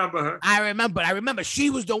 I remember her. I remember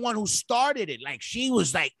she was the one who started it. Like, she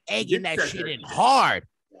was like egging that shit in hard.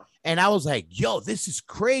 And I was like, yo, this is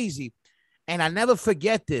crazy. And I never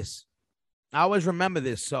forget this. I always remember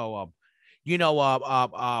this. So, Izad.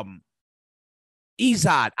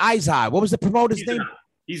 What was the promoter's name?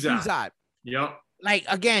 Izad. Yep. Like,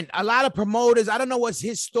 again, a lot of promoters. I don't know what's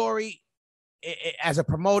his story as a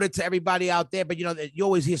promoter to everybody out there, but you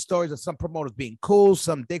always hear stories of some promoters being cool,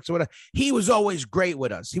 some dicks or whatever. He was always great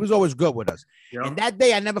with us. He was always good with us. Yep. And that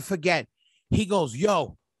day, I never forget. He goes,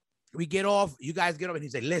 yo, we get off. You guys get off, and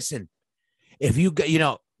he's like, listen, if you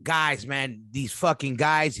guys, man, these fucking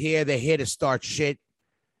guys here, they're here to start shit.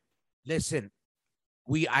 Listen,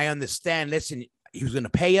 I understand. Listen, he was going to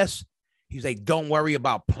pay us. He's like, don't worry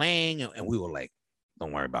about playing. And we were like,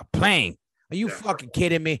 don't worry about playing. Are you fucking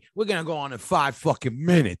kidding me? We're gonna go on in 5 fucking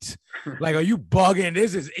minutes. Like, are you bugging?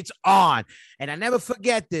 It's on. And I never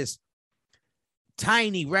forget this.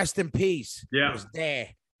 Tiny, rest in peace, was there.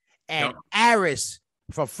 And Aris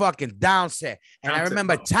from fucking Downset. And I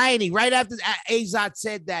remember Tiny, right after Azot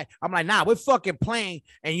said that, I'm like, nah, we're fucking playing.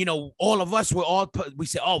 And, you know, all of us, we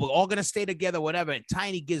said, oh, we're all going to stay together, whatever. And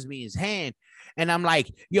Tiny gives me his hand. And I'm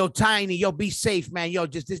like, yo, Tiny, yo, be safe, man. Yo,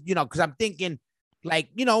 just this, you know, because I'm thinking, like,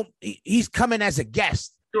 you know, he's coming as a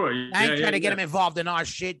guest. Sure. I ain't trying to get him involved in our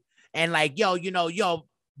shit. And like, yo, you know,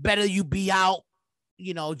 better you be out,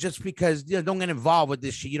 you know, just because, you know, don't get involved with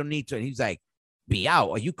this shit. You don't need to. And he's like, be out.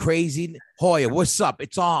 Are you crazy? Hoya, what's up?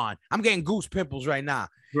 It's on. I'm getting goose pimples right now.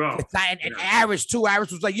 Bro. And Aris too.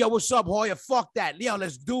 Aris was like, yo, what's up, Hoya? Fuck that. Yo,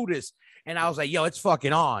 let's do this. And I was like, yo, it's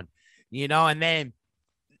fucking on. You know, and then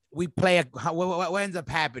we play what ends up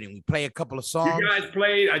happening? We play a couple of songs. You guys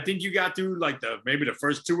played, I think you got through like maybe the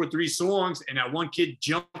first 2 or 3 songs, and that one kid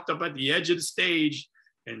jumped up at the edge of the stage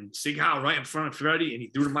and Sig Heil right in front of Freddie, and he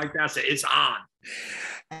threw the mic down and said, it's on.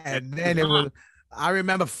 And then it was, I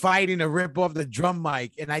remember fighting to rip off the drum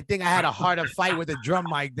mic, and I think I had a harder fight with the drum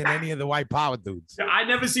mic than any of the white power dudes. I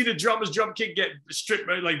never seen a drummer's drum kit get stripped,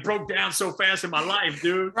 like broke down so fast in my life,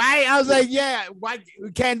 dude. Right? I was like, yeah, why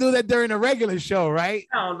we can't do that during a regular show, right?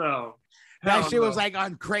 Hell no. That shit was like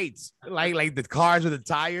on crates, like the cars with the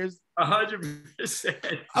tires.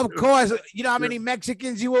 100%. Of course, you know how many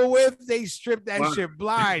Mexicans you were with? They stripped that shit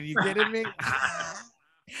blind. You kidding me?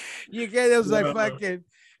 You get it? It was like fucking.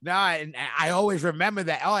 No, and I always remember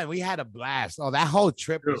that. Oh, and we had a blast. Oh, that whole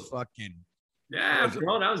trip was fucking. Yeah,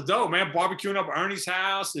 bro, that was dope, man. Barbecuing up Ernie's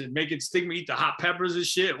house and making Stigma eat the hot peppers and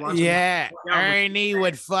shit. Yeah, Ernie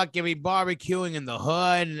would fucking be barbecuing in the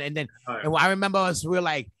hood, and then and I remember us. We were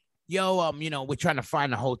like, "Yo, you know, we're trying to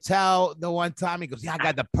find a hotel." The one time he goes, "Yeah, I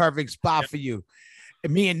got the perfect spot for you."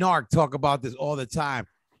 And me and Narc talk about this all the time.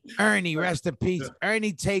 Ernie, rest in peace.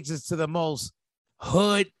 Ernie takes us to the most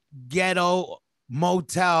hood ghetto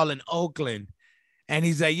motel in Oakland, and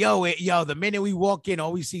he's like, yo, the minute we walk in,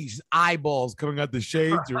 all we see is eyeballs coming out the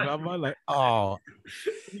shades. Remember? Like, oh,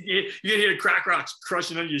 you can hear the crack rocks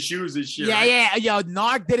crushing on your shoes and shit. Yeah, right? yeah. Yo,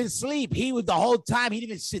 Narc didn't sleep. He was the whole time. He didn't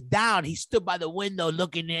even sit down. He stood by the window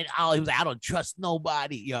looking in. Oh, he was like, I don't trust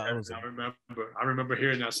nobody. Yo, I remember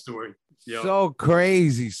hearing that story. Yo. So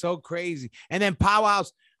crazy. And then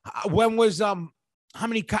Powerhouse. When was how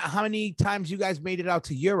many times you guys made it out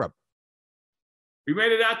to Europe? We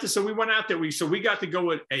made it out there, so we went out there. We got to go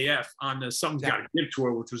with AF on the Something's Gotta Give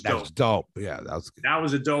tour, which was dope. That was dope. Yeah, that was good. That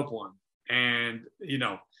was a dope one. And you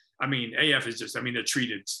know, I mean, AF is just, I mean, they're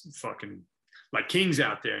treated fucking like kings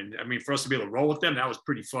out there. And I mean, for us to be able to roll with them, that was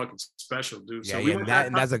pretty fucking special, dude. Yeah, so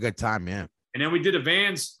that's a good time, yeah. And then we did a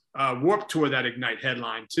Vans Warped Tour that Ignite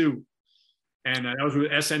headline too. And that was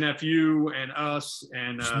with SNFU and us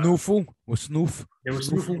and Snoofle with Snoof. It was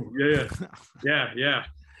Snoofle. Yeah.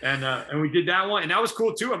 And we did that one, and that was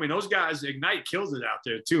cool too. I mean, those guys, Ignite kills it out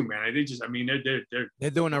there too, man. They just, I mean, they're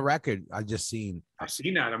doing a record. I just seen. I've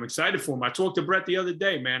seen that. I'm excited for them. I talked to Brett the other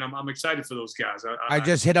day, man. I'm excited for those guys. I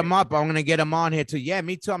just hit them up. I'm gonna get them on here too. Yeah,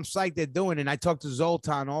 me too. I'm psyched they're doing it. And I talk to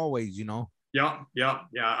Zoltan always, you know. Yeah.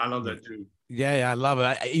 I love that dude. Yeah, I love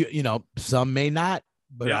it. You know, some may not.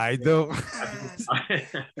 But yeah. I do.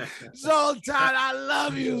 Zoltan, I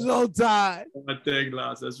love you, Zoltan.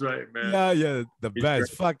 That's right, man. Yeah, the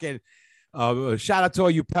best. Fucking shout out to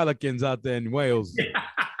all you Pelicans out there in Wales.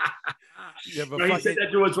 Yeah, but he said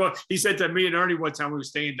that to us. Well, he said to me and Ernie one time we were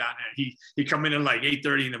staying down there. He come in at like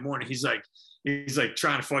 8:30 in the morning. He's like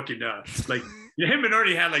trying to fucking like him and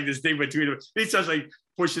Ernie had like this thing between them. He starts like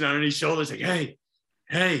pushing on Ernie's shoulders, like,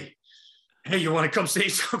 hey, you want to come say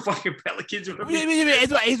some fucking Pelicans with me?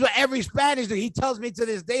 It's what every Spanish dude. He tells me to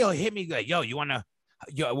this day, he'll hit me like, yo,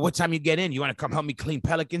 what time you get in? You want to come help me clean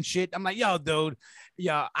Pelican shit? I'm like, yo, dude,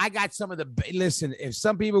 I got some of the, listen, if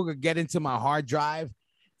some people could get into my hard drive,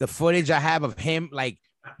 the footage I have of him, like,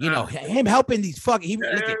 you know, him helping these fucking,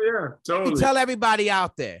 totally. Tell everybody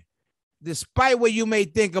out there, despite what you may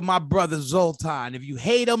think of my brother Zoltan, if you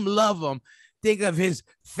hate him, love him, think of his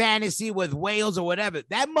fantasy with whales or whatever.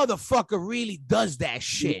 That motherfucker really does that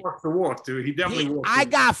shit. He walks the walk, dude. He definitely walks. I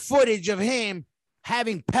got footage of him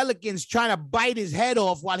having pelicans trying to bite his head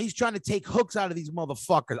off while he's trying to take hooks out of these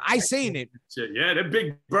motherfuckers. I seen it. Yeah, they're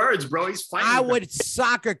big birds, bro. He's fighting. I would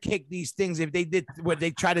soccer kick these things if they did what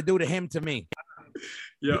they try to do to him to me.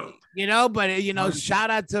 Yo. You know, but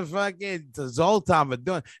shout out to Zoltan for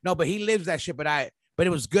doing. No, but he lives that shit. But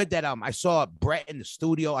it was good that I saw Brett in the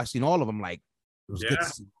studio. I seen all of them. Like, it was good to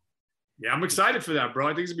see. Yeah, I'm excited for that, bro.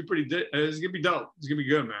 I think it's gonna be it's gonna be dope. It's gonna be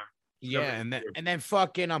good, man. Yeah, and then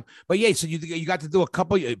fucking but yeah, so you got to do a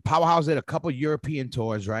couple Powerhouse did a couple European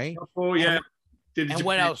tours, right? Oh yeah. And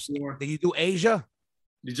what else? Tour. Did you do Asia?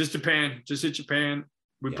 Just Japan. Just hit Japan.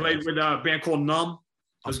 We Yeah, played with a band called Numb.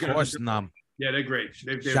 Of course, Numb. Yeah, they're great.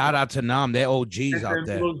 Shout out to Numb. They're OGs out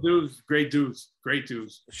there. Dudes, great dudes.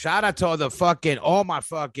 Shout out to all my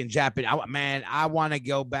fucking Japanese. Man, I want to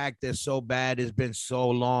go back there so bad. It's been so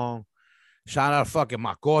long. Shout out to fucking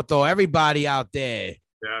Makoto, everybody out there.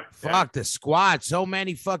 Yeah. Fuck the squad. So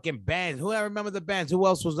many fucking bands. Who I remember the bands? Who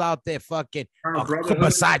else was out there? Fucking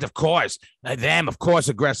besides, of course, them, of course,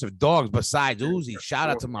 Aggressive Dogs. Besides Uzi,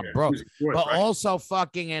 shout out to my bro. But also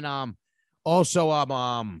fucking and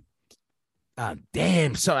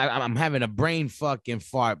damn. So I'm having a brain fucking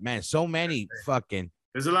fart, man. So many fucking.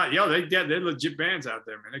 There's a lot. Yo, they're legit bands out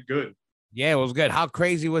there, man. They're good. Yeah, it was good. How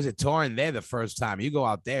crazy was it touring there the first time? You go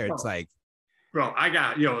out there, it's like, bro,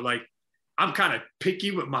 I'm kind of picky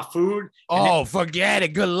with my food. Oh, forget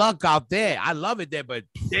it. Good luck out there. I love it there, but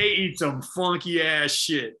they eat some funky ass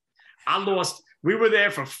shit. We were there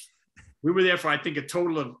for I think a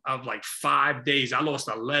total of like 5 days. I lost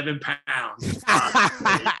 11 pounds.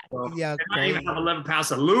 Yeah, I didn't even have 11 pounds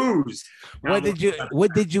to lose. What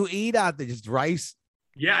did you eat out there? Just rice?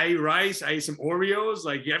 Yeah, I ate rice. I ate some Oreos.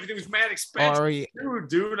 Like everything was mad expensive.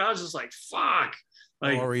 Dude, I was just like, fuck.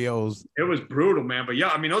 Like Oreos. It was brutal, man. But yeah,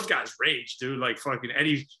 I mean, those guys rage, dude. Like fucking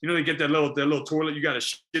Eddie, they get that little toilet. You got to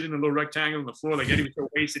shit in a little rectangle on the floor. Like Eddie was so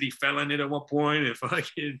wasted, he fell in it at one point. And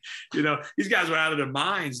fucking, these guys were out of their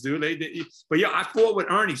minds, dude. But yeah, I fought with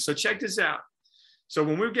Ernie. So check this out. So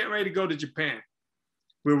when we were getting ready to go to Japan,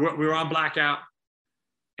 we were on blackout,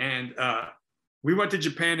 and we went to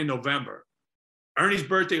Japan in November. Ernie's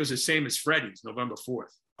birthday was the same as Freddie's, November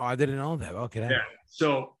 4th. Oh, I didn't know that. Okay. Yeah.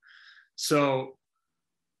 So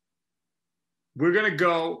we're going to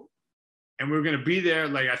go and we're going to be there.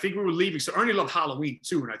 Like, I think we were leaving. So Ernie loved Halloween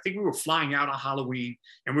too. And I think we were flying out on Halloween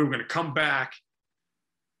and we were going to come back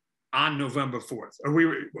on November 4th. Or we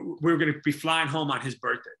were going to be flying home on his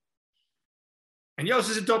birthday. And this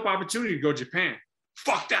is a dope opportunity to go to Japan.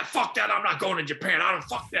 Fuck that. I'm not going to Japan.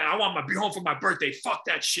 Fuck that. I want to be home for my birthday. Fuck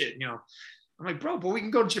that shit. I'm like, bro, but we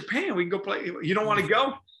can go to Japan. We can go play. You don't want to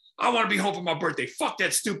go? I want to be home for my birthday. Fuck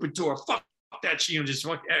that stupid tour. Fuck that shit.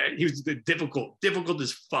 He was difficult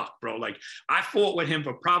as fuck, bro. Like I fought with him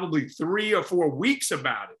for probably 3 or 4 weeks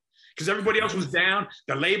about it because everybody else was down.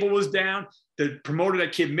 The label was down. The promoter,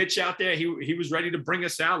 that kid Mitch out there, he was ready to bring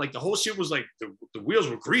us out. Like the whole shit was like the wheels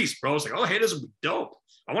were greased, bro. It's like, oh, hey, this will be dope.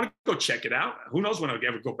 I want to go check it out. Who knows when I'll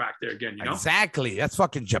ever go back there again, Exactly. That's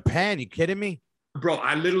fucking Japan. You kidding me? Bro,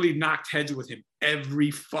 I literally knocked heads with him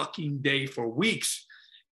every fucking day for weeks.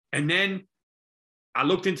 And then I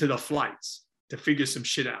looked into the flights to figure some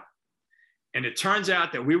shit out. And it turns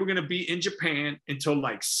out that we were going to be in Japan until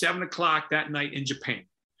like 7 o'clock that night in Japan.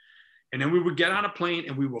 And then we would get on a plane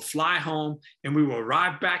and we will fly home and we will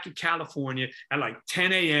arrive back in California at like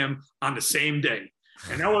 10 a.m. on the same day.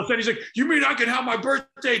 And all of a sudden he's like, you mean I can have my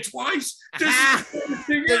birthday twice? This is the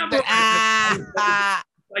thing ever.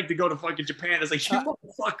 Like to go to fucking Japan. It's like, you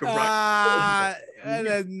motherfucker, bro.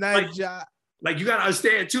 Like you gotta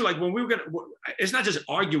understand too. Like when we were it's not just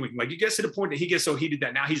arguing. Like it gets to the point that he gets so heated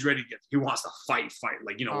that now he's ready he wants to fight.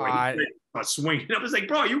 Like a swing. And I was like,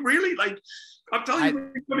 bro, you really like? I'm telling you,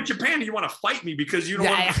 when you go to Japan, and you want to fight me because you don't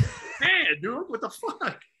want to. Man, dude, what the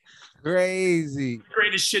fuck? Crazy.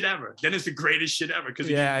 Greatest shit ever. Then it's the greatest shit ever because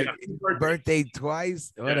birthday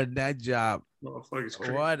twice. What a nut job. Crazy.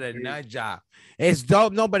 What a nut job. It's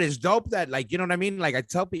dope. No, but it's dope that like, you know what I mean? Like I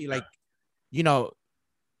tell people like,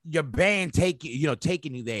 your band taking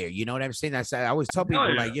you there. You know what I'm saying? I always tell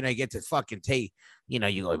people like, you get to fucking take, you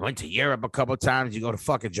went to Europe a couple of times, you go to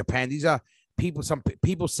fucking Japan. These are people, some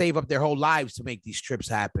people save up their whole lives to make these trips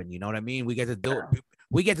happen. You know what I mean? We get to do it.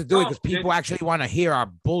 We get to do it because people actually want to hear our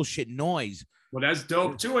bullshit noise. Well, that's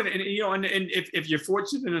dope too. And if you're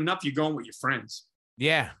fortunate enough, you're going with your friends.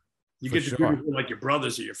 Yeah. You get to do it with like your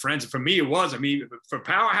brothers or your friends. For me, it was. I mean, for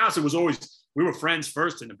Powerhouse, it was always we were friends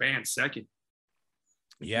first and the band second.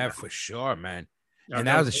 Yeah, for sure, man. And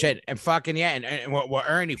that was a shit. And fucking and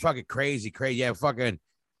Ernie fucking crazy. Yeah, fucking.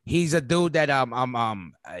 He's a dude that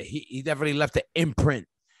he definitely left an imprint.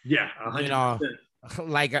 Yeah, 100%.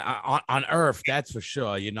 Like on Earth, that's for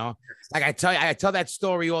sure. Like I tell that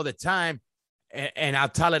story all the time, and I'll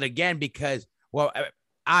tell it again because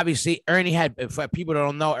obviously Ernie had. For people that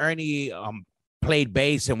don't know, Ernie played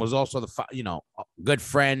bass and was also the good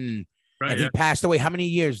friend. Right, and he passed away. How many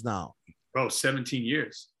years now? Bro, 17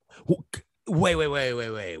 years. Wait.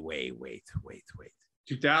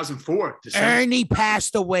 2004. Ernie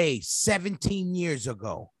passed away 17 years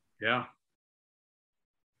ago. Yeah.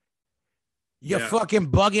 You're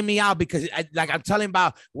fucking bugging me out because I'm telling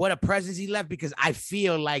about what a presence he left because I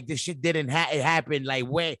feel like this shit didn't it happened like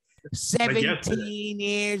way 17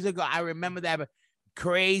 years ago. I remember that, but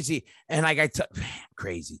crazy. And like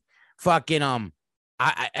crazy. Fucking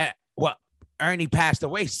well, Ernie passed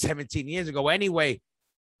away 17 years ago. Anyway,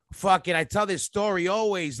 fucking I tell this story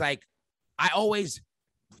always, like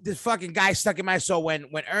this fucking guy stuck in my soul when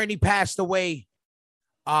Ernie passed away.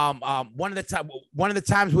 One of the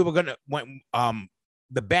times we were gonna when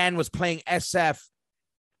the band was playing SF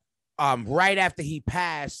right after he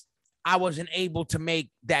passed, I wasn't able to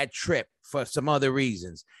make that trip for some other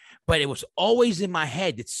reasons, but it was always in my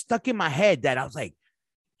head. It stuck in my head that I was like,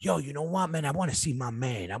 yo, you know what, man, I want to see my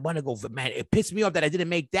man. I want to go for, man. It pissed me off that I didn't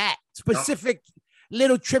make that specific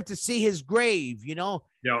little trip to see his grave, you know.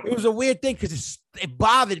 It was a weird thing because it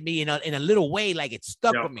bothered me in a little way, like it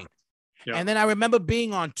stuck with me. And then I remember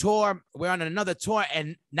being on tour. We're on another tour,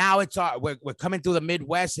 and now we're coming through the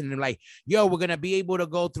Midwest, and they're like, "Yo, we're gonna be able to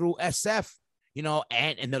go through SF, you know,"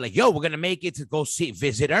 and they're like, "Yo, we're gonna make it to go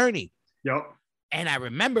visit Ernie." And I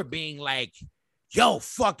remember being like, "Yo,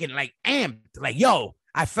 fucking like amped, like yo."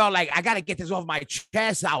 I felt like I gotta get this off my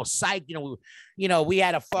chest. I was psyched, we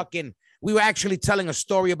had we were actually telling a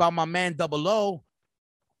story about my man Double O.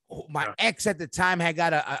 My ex at the time had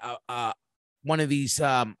got a one of these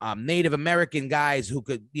Native American guys who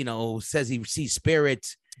could, says he sees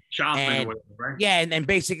spirits. Shaman, right? Yeah, and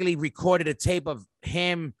basically recorded a tape of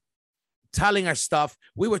him telling us stuff.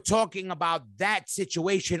 We were talking about that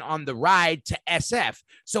situation on the ride to SF.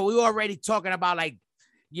 So we were already talking about like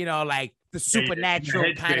the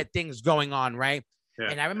supernatural kind of things going on, right?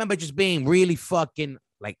 Yeah. And I remember just being really fucking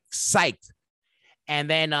like psyched. And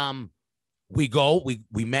then we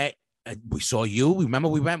met. We saw you. Remember,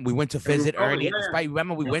 we went to visit Ernie at the spot.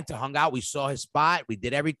 Remember, we went to hung out. We saw his spot. We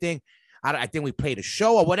did everything. I think we played a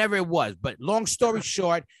show or whatever it was. But long story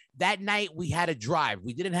short, that night we had to drive.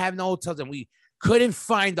 We didn't have no hotels, and we couldn't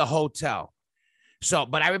find the hotel. So,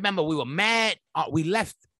 but I remember we were mad. We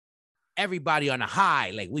left everybody on a high.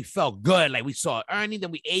 Like we felt good. Like we saw Ernie. Then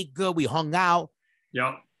we ate good. We hung out.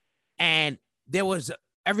 Yeah. And there was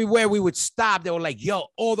everywhere we would stop. They were like, "Yo,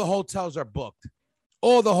 all the hotels are booked."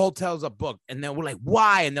 All the hotels are booked. And then we're like,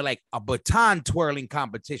 why? And they're like, a baton twirling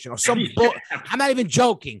competition or some I'm not even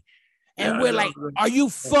joking. And we're like, are you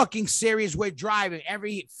fucking serious? We're driving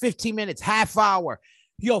every 15 minutes, half hour.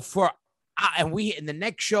 Yo, and the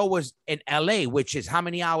next show was in LA, which is how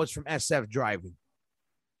many hours from SF driving?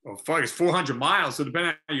 Well, fuck, it's 400 miles. So depending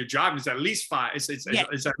on how you're driving, it's at least 5. It's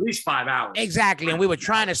at least 5 hours. Exactly. And we were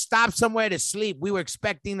trying to stop somewhere to sleep. We were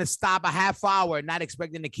expecting to stop a half hour, not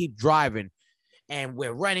expecting to keep driving. And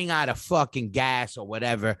we're running out of fucking gas or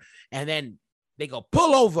whatever. And then they go,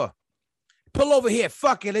 pull over here.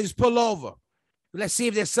 Fuck it. Let's just pull over. Let's see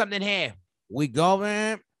if there's something here. We go,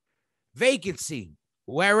 man. Vacancy.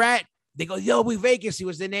 Where at? They go, yo, we vacancy.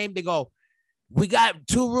 What's the name? They go, we got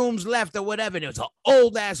 2 rooms left or whatever. And it was an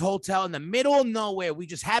old ass hotel in the middle of nowhere. We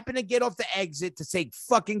just happened to get off the exit to say,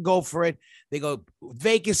 fucking go for it. They go,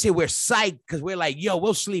 vacancy. We're psyched because we're like, yo,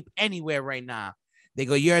 we'll sleep anywhere right now. They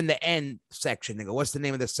go, you're in the end section. They go, what's the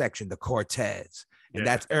name of the section? The Cortez. And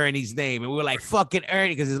that's Ernie's name. And we were like, fucking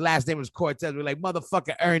Ernie, because his last name was Cortez. We're like,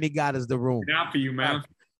 motherfucker, Ernie got us the room. Not for you, man.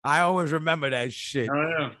 I always remember that shit.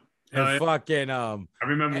 Oh, yeah. Fucking, I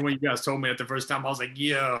remember when you guys told me that the first time. I was like,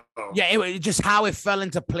 yo. Yeah, it was just how it fell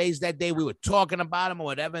into place that day. We were talking about him or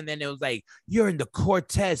whatever. And then it was like, you're in the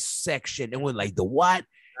Cortez section. And we're like, the what?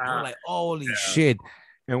 And we're like, holy shit.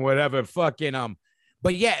 And whatever. Fucking,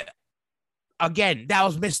 but yeah. Again, that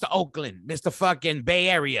was Mr. Oakland, Mr. fucking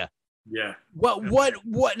Bay Area. Yeah. What?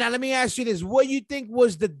 Now, let me ask you this. What do you think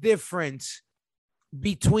was the difference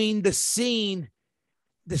between the scenes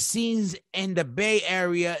in the Bay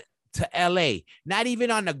Area to LA? Not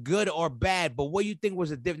even on the good or bad, but what do you think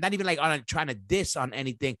was the difference? Not even like on trying to diss on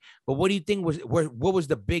anything, but what do you think what was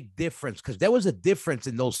the big difference? Because there was a difference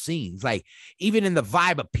in those scenes, like even in the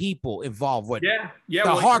vibe of people involved with the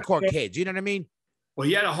hardcore kids. You know what I mean?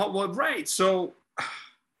 Well, right. So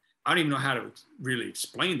I don't even know how to really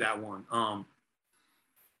explain that one.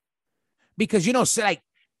 Because so like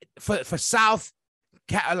for South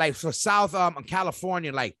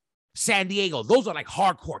California, like San Diego, those are like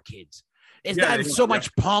hardcore kids. It's not so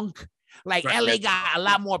much punk. Like LA got a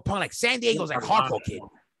lot more punk. Like San Diego's like hardcore kid.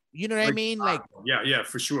 You know what I mean? Like yeah,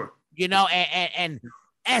 for sure. And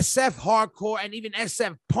SF hardcore and even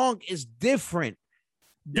SF punk is different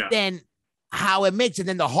than how it mixed. And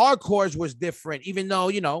then the hardcores was different, even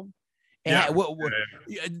though, do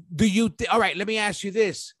you all right, let me ask you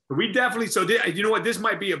this. We definitely, you know what, this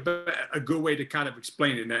might be a good way to kind of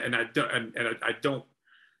explain it. And I don't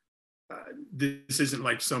this isn't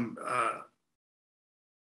like some,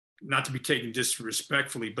 not to be taken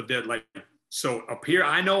disrespectfully, but they're like, so up here,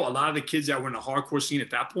 I know a lot of the kids that were in the hardcore scene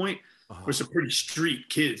at that point were some pretty street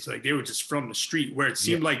kids. Like they were just from the street, where it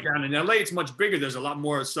seemed like down in LA, it's much bigger. There's a lot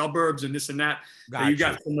more suburbs and this and that. Gotcha. You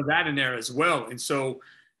got some of that in there as well. And so,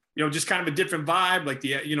 you know, just kind of a different vibe. Like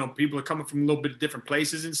you know, people are coming from a little bit of different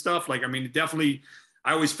places and stuff. Like, I mean, definitely,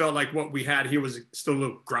 I always felt like what we had here was still a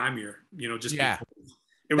little grimier, you know, just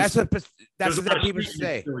it was, that's what people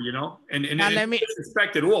say, still, you know, and let me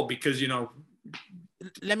respect it all, because, you know,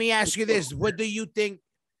 let me ask you this. What do you think?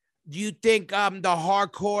 Do you think the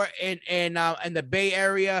hardcore in the Bay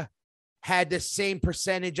Area had the same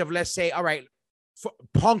percentage of, let's say, all right,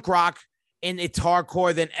 punk rock in its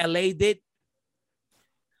hardcore than LA did?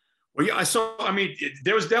 Well, yeah, I mean,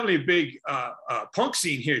 there was definitely a big punk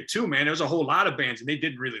scene here too, man. There was a whole lot of bands, and they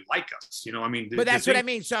didn't really like us, you know. I mean, but that's what I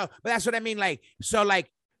mean. But that's what I mean. Like, so, like,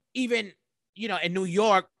 even, you know, in New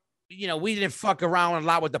York, you know, we didn't fuck around a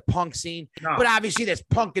lot with the punk scene, but obviously there's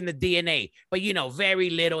punk in the DNA, but, you know, very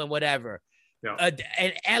little and whatever. Yeah.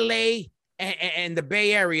 And LA and the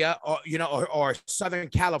Bay Area, or, you know, or Southern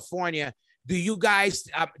California, do you guys,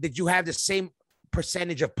 did you have the same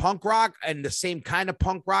percentage of punk rock and the same kind of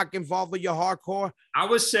punk rock involved with your hardcore? I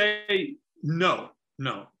would say no.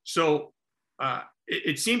 So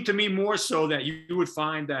it seemed to me more so that you would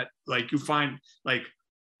find that, like, you find like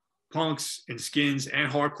punks and skins and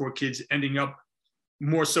hardcore kids ending up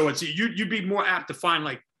more so. It's you'd be more apt to find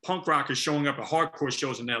like punk rockers showing up at hardcore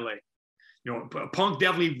shows in LA. You know, punk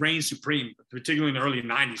definitely reigned supreme, particularly in the early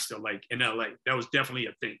 90s still, like in LA. That was definitely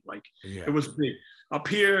a thing. Like it was big. Up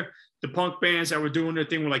here, the punk bands that were doing their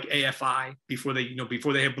thing were like AFI before they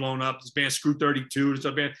had blown up. This band Screw 32, this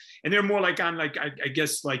other band. And they're more like on like, I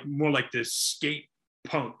guess like more like this skate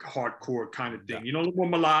punk hardcore kind of thing, you know, a little more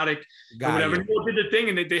melodic or whatever. And they did the thing,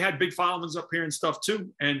 and they had big followings up here and stuff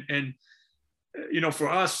too. And you know, for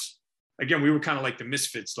us, again, we were kind of like the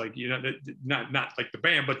misfits, like, you know, not like the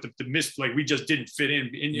band, but the like we just didn't fit in.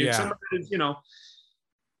 And some of it is, you know,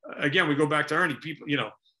 again, we go back to Ernie. People, you know,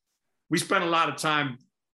 we spent a lot of time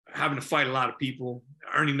having to fight a lot of people.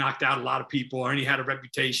 Ernie knocked out a lot of people. Ernie had a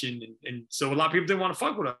reputation. And so a lot of people didn't want to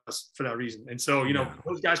fuck with us for that reason. And so, you know,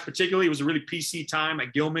 those guys particularly, it was a really PC time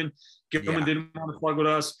at Gilman. Gilman didn't want to fuck with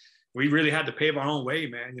us. We really had to pave our own way,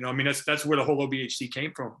 man. You know, I mean, that's where the whole OBHC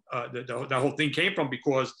came from. The whole thing came from,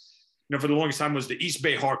 because, you know, for the longest time was the East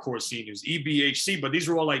Bay hardcore scene. It was EBHC, but these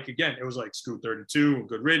were all like, again, it was like Screw 32 and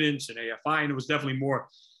Good Riddance and AFI. And it was definitely more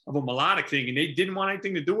of a melodic thing, and they didn't want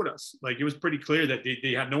anything to do with us. Like, it was pretty clear that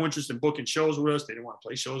they had no interest in booking shows with us. They didn't want to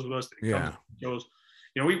play shows with us. They didn't come to shows.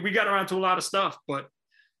 You know, we got around to a lot of stuff, but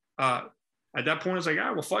at that point, it's like, all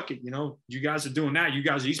right, well, fuck it. You know, you guys are doing that. You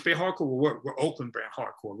guys are East Bay hardcore. Well, we're Oakland brand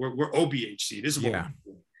hardcore. We're OBHC. This is what we're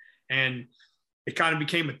doing. And it kind of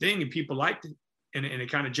became a thing, and people liked it, and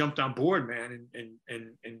it kind of jumped on board, man. And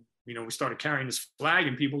you know, we started carrying this flag,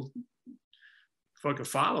 and people fucking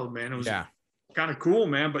followed, man. It was kind of cool,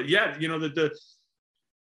 man. But yeah, you know,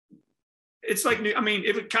 it's like, I mean,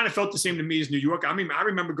 it kind of felt the same to me as New York. I mean, I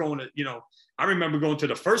remember going to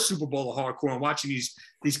the first Super Bowl of hardcore and watching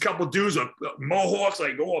these couple dudes with mohawks,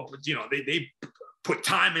 like, oh, you know, they put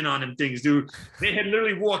time in on them things, dude. They had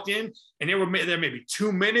literally walked in, and they were there maybe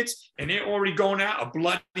 2 minutes, and they're already going out a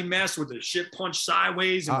bloody mess with the shit punched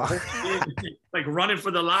sideways and like running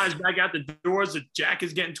for their lives back out the doors. The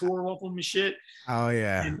jacket's getting torn off them and shit. Oh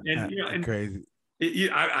yeah, and you know, and crazy.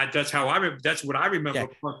 That's what I remember.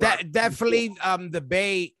 Yeah, that definitely the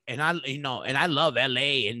Bay, and I love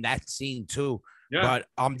LA and that scene too. Yeah,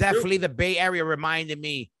 but definitely the Bay Area reminded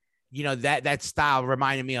me, you know, that style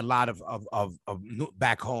reminded me a lot of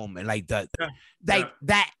back home, and like that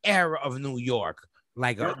era of New York,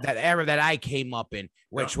 like that era that I came up in,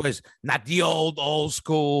 which was not the old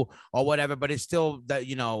school or whatever, but it's still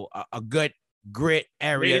you know, a good grit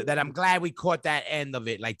area that I'm glad we caught that end of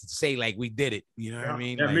it, like to say like we did it, you know what I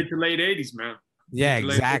mean? Yeah, like, mid to late 80s, man. Yeah,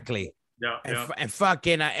 exactly. Yeah, and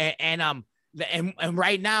fucking and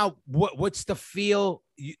right now, what's the feel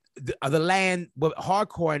of the land with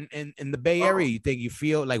hardcore in the Bay Area? You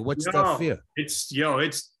feel like, what's the feel? It's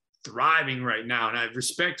thriving right now, and I have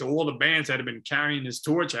respect to all the bands that have been carrying this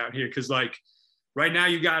torch out here, because like right now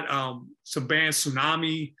you got some bands,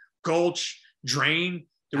 Tsunami, Gulch, Drain.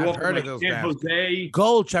 I've heard of those bands. Jose.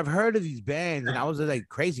 Gulch, I've heard of these bands, and that was a like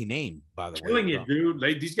crazy name, by the way. Killing it, dude.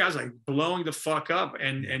 Like, these guys like blowing the fuck up,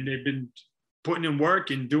 and they've been putting in work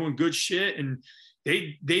and doing good shit. And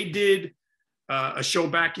they did a show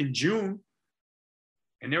back in June,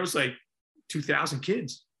 and there was like 2,000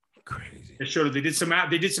 kids. Crazy. They did some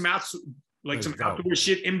outdoor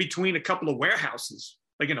shit in between a couple of warehouses.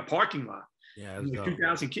 like in a parking lot. Yeah, and like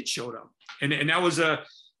 2,000 kids showed up, and that was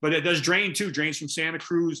but it does Drain too. Drain's from Santa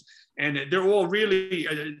Cruz, and they're all really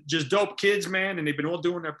just dope kids, man. And they've been all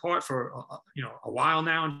doing their part for a while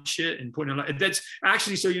now and shit, and putting it. That's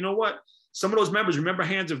actually, so you know what? Some of those members, remember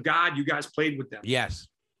Hands of God? You guys played with them. Yes.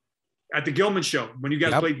 At the Gilman show when you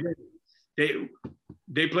guys played.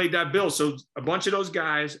 They played that bill. So a bunch of those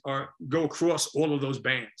guys go across all of those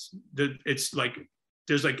bands. It's like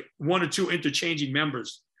there's like 1 or 2 interchanging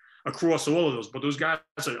members across all of those, but those guys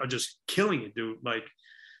are just killing it, dude. Like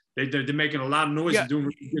they're making a lot of noise and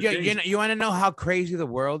doing good things. You want to know how crazy the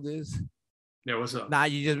world is? Yeah, what's up? Now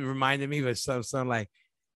you just reminded me of something like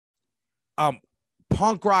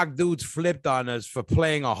punk rock dudes flipped on us for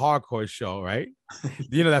playing a hardcore show, right?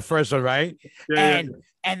 You know that first one, right? Yeah,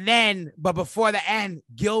 and then, but before the end,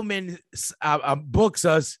 Gilman books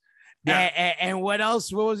us. Yeah. And what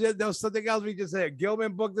else? What was it? There was something else we just said.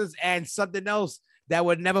 Gilman booked us and something else that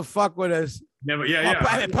would never fuck with us. Never,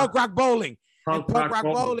 yeah. Punk Rock Bowling. Punk Rock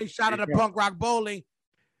Bowling. Shout out to Punk Rock Bowling.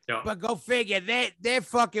 Yeah. But go figure, they're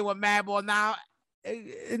fucking with Madball now.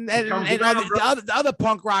 And the other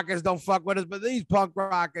punk rockers don't fuck with us, but these punk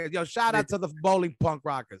rockers, shout out to the bowling punk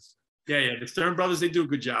rockers. Yeah. The Stern Brothers, they do a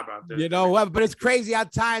good job out there. You know what? But it's crazy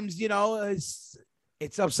at times,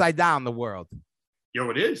 it's upside down, the world. Yo,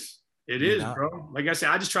 it is. It is, bro. Like I said,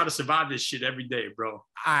 I just try to survive this shit every day, bro.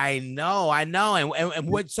 I know. And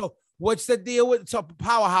what's the deal with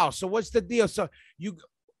Powerhouse? So what's the deal? So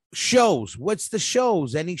shows. What's the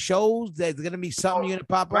shows? Any shows? There's gonna be something you're gonna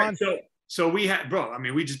pop on? So we had, bro. I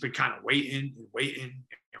mean, we just been kind of waiting,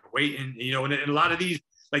 and a lot of these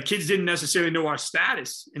like kids didn't necessarily know our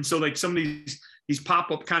status, and so like some of these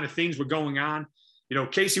pop up kind of things were going on.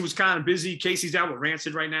 Casey was kind of busy. Casey's out with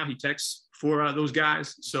Rancid right now. He texts for those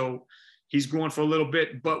guys, so he's going for a little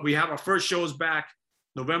bit. But we have our first shows back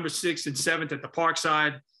November 6th and 7th at the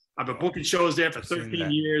Parkside. I've been booking shows there for 13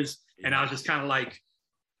 years, and I was just kind of like,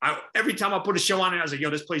 every time I put a show on it, I was like, yo,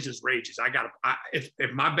 this place just rages. If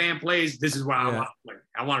my band plays, this is where I want to play.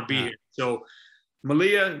 I want to be here. So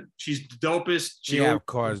Malia, she's the dopest. Of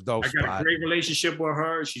course, dope. I got a great relationship with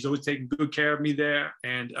her. She's always taking good care of me there.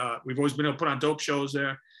 And we've always been able to put on dope shows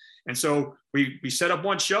there. And so we set up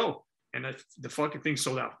one show, and the fucking thing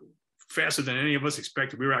sold out faster than any of us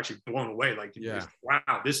expected. We were actually blown away. Like,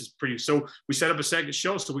 wow, this is pretty. So we set up a second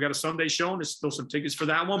show. So we got a Sunday show, and there's still some tickets for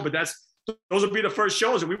that one. But those will be the first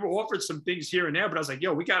shows. And we were offered some things here and there, but I was like,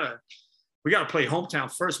 yo, we gotta play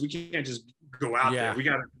hometown first. We can't just go out there. We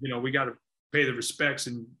gotta pay the respects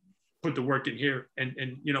and put the work in here. And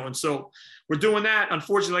so we're doing that.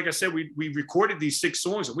 Unfortunately, like I said, we recorded these 6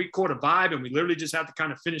 songs, and we caught a vibe, and we literally just had to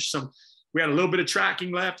kind of finish some. We had a little bit of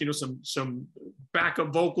tracking left, some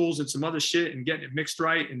backup vocals and some other shit, and getting it mixed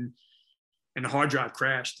right. And the hard drive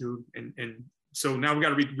crashed, dude. And so now we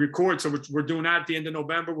got to record. So we're doing that at the end of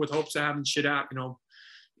November with hopes of having shit out,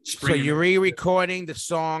 spring. So you're re-recording the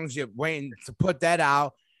songs. You're waiting to put that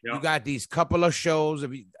out. Yep. You got these couple of shows,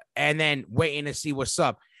 and then waiting to see what's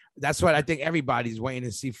up. That's what I think everybody's waiting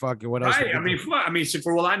to see. Fucking what else? Right. I mean, so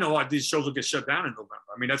for all I know, these shows will get shut down in November.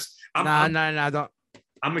 I mean, don't.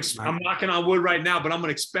 I'm knocking on wood right now, but I'm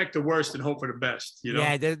gonna expect the worst and hope for the best.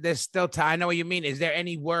 Yeah, there's still time. I know what you mean. Is there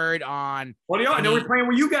any word on? Well, I know we're playing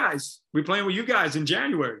with you guys. We're playing with you guys in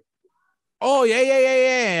January. Oh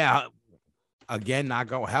yeah. Again, not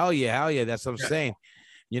go. Hell yeah. That's what I'm saying.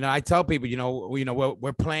 I tell people,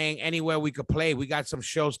 we're playing anywhere we could play. We got some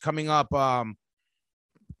shows coming up.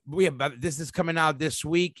 This is coming out this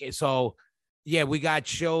week, so yeah, we got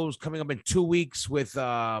shows coming up in 2 weeks with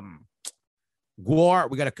Gore.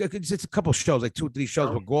 We got it's a couple shows, like 2-3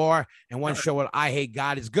 shows with Gore, and one show with I Hate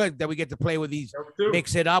God. It's good that we get to play with these,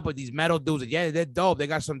 mix it up with these metal dudes. Yeah, they're dope. They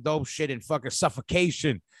got some dope shit in fucking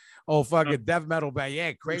Suffocation. Oh, fucking death metal band.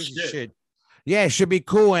 Yeah, crazy shit. Yeah, it should be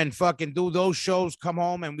cool, and fucking do those shows, come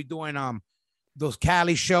home, and we doing those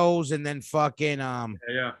Cali shows, and then fucking I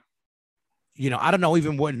don't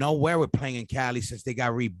know where we're playing in Cali since they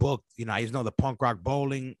got rebooked. I just know the Punk Rock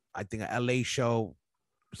Bowling, I think an LA show.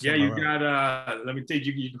 Yeah, you got let me think,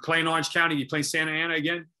 you play in Orange County, you play Santa Ana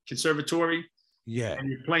again, Conservatory. Yeah. And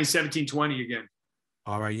you're playing 1720 again.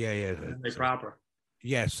 All right, yeah. Proper.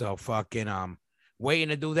 Yeah, so fucking waiting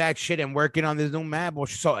to do that shit and working on this new Madball.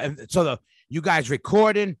 So you guys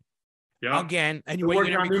recording again, and you're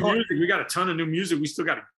working on new music. We got a ton of new music we still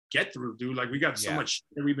got to get through, dude. Like we got so much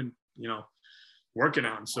that we've been, working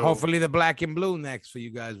on. So hopefully the Black and Blue next for you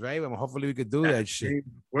guys, right? Hopefully we could do that shit.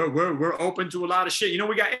 We're open to a lot of shit.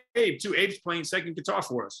 We got Abe too. Abe's playing second guitar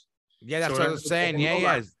for us. Yeah, that's what I was saying.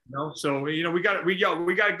 Yeah. So we got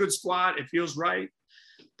a good squad. It feels right.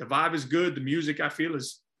 The vibe is good. The music I feel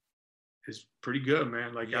is is pretty good,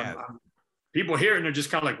 man. Like Yeah. people hear it and they're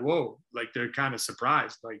just kind of like, whoa, like they're kind of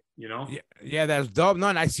surprised, like, you know. Yeah, that's dope. No,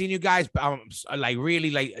 and I seen you guys like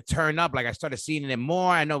really like turn up. Like I started seeing it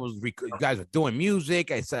more. I know it was you guys were doing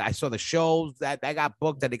music. I saw the shows that got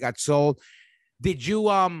booked, that they got sold. Did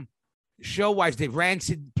you show wise, did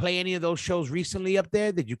Rancid play any of those shows recently up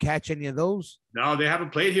there? Did you catch any of those? No, they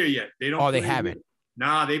haven't played here yet. They don't. Oh, they haven't. Here.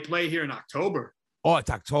 Nah, they play here in October. Oh,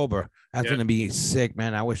 it's October. That's gonna be sick,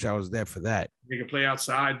 man. I wish I was there for that. They can play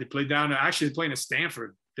outside. They play down. Actually, they're playing at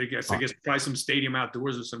Stanford. I guess probably some stadium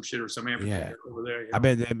outdoors or some shit or some amphitheater over there. You know?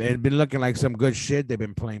 It's been looking like some good shit. They've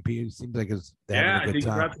been playing. It seems like they're having a good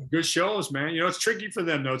time. I think good shows, man. You know, it's tricky for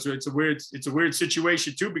them though. It's a weird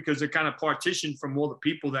situation too, because they're kind of partitioned from all the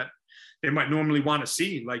people that they might normally want to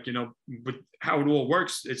see. Like, you know, but how it all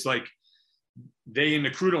works, it's like they and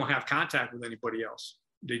the crew don't have contact with anybody else.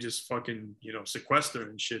 They just fucking, you know, sequester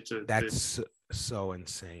and shit. That's so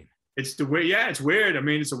insane. It's the way, it's weird. I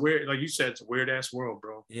mean, it's a weird, like you said, it's a weird ass world,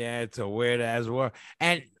 bro. Yeah, it's a weird ass world.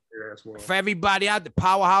 And for everybody out the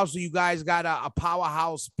Powerhouse, you guys got a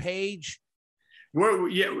Powerhouse page? Bro.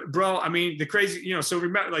 I mean, the crazy, you know, so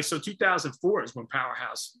remember, like, so 2004 is when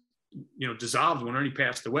Powerhouse, you know, dissolved, when Ernie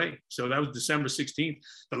passed away. So that was December 16th.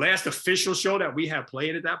 The last official show that we had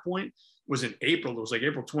played at that point was in April. It was like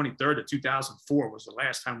April 23rd of 2004 was the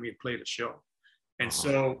last time we had played a show. And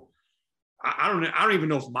so I don't even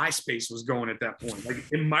know if MySpace was going at that point. Like,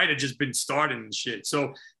 it might have just been starting and shit.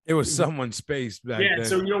 So it was someone's space back then.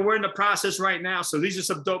 So, you know, we're in the process right now. So these are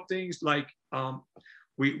some dope things. Like,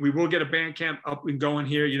 we will get a Bandcamp up and going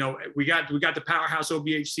here. You know, we got the Powerhouse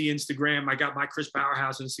OBHC Instagram. I got my Cris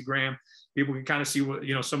Powerhouse Instagram. People can kind of see what,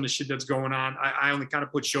 you know, some of the shit that's going on. I only kind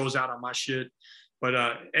of put shows out on my shit. But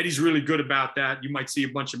Eddie's really good about that. You might see a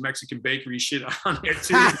bunch of Mexican bakery shit on there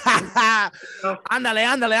too.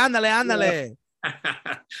 Ándale.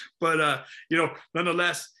 But you know,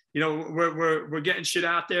 nonetheless, you know, we're getting shit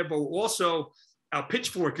out there. But also,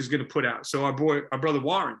 Pitchfork is going to put out. So our brother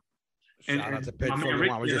Warren. Shout out to Pitchfork.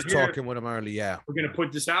 We're just talking with him early. Yeah, we're going to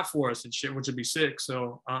put this out for us and shit, which would be sick.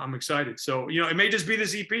 So I'm excited. So, you know, it may just be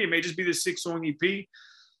this EP. It may just be this 6-song EP.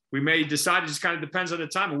 We may decide. It just kind of depends on the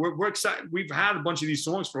time. We're excited. We've had a bunch of these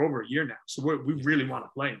songs for over a year now, so we really want to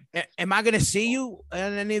play them. Am I going to see you on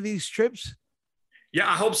any of these trips? Yeah,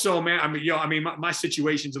 I hope so, man. I mean, my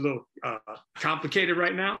situation's a little complicated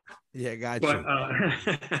right now. Yeah, gotcha.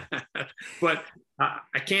 But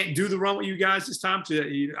I can't do the run with you guys this time.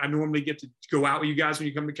 I normally get to go out with you guys when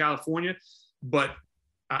you come to California, but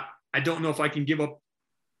I don't know if I can give up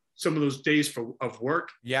some of those days of work.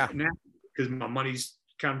 Yeah, because my money's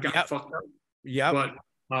kind of got fucked up. Yeah, but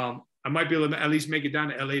I might be able to at least make it down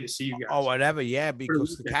to LA to see you guys. Oh, whatever. Yeah,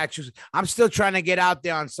 because the catches. I'm still trying to get out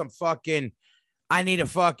there on some fucking. I need a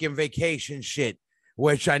fucking vacation shit,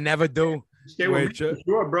 which I never do. Stay with me,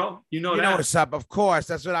 sure, bro. You know what's up. Of course,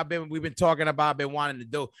 that's what we've been talking about. I've been wanting to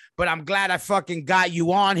do, but I'm glad I fucking got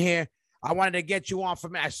you on here. I wanted to get you on for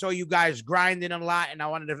me. I saw you guys grinding a lot, and I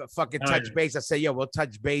wanted to fucking touch base. I said, yo, we'll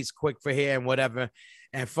touch base quick for here and whatever,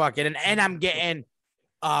 and fucking and I'm getting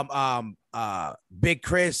Big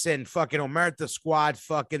Chris and fucking Omerta squad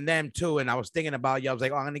fucking them too. And I was thinking about you. I was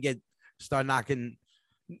like, oh, I'm gonna start knocking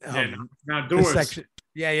doors.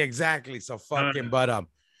 Yeah, exactly. So fucking but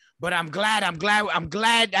I'm glad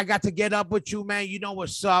I got to get up with you, man. You know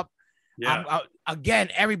what's up. Yeah. Again,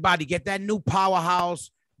 everybody get that new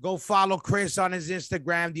Powerhouse. Go follow Chris on his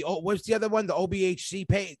Instagram. What's the other one? The OBHC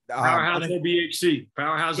page. Powerhouse OBHC.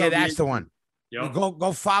 Powerhouse. Yeah, OBHC. That's the one. Yep.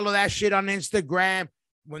 Go follow that shit on Instagram.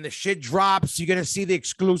 When the shit drops, you're gonna see the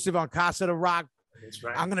exclusive on Casa de Rock. That's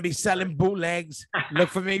right. I'm gonna be selling bootlegs. Look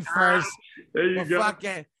for me first. There you go.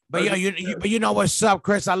 But you know what's up,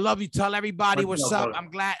 Chris. I love you. Tell everybody what's up.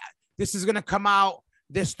 I'm glad this is gonna come out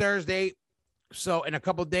this Thursday. So in a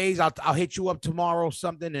couple of days, I'll hit you up tomorrow or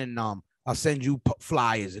something, and I'll send you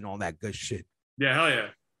flyers and all that good shit. Yeah, hell yeah.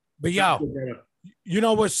 But yo, you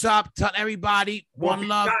know what's up. Tell everybody one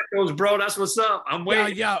love. Tacos, bro. That's what's up. I'm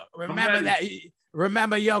waiting. Yo, remember that.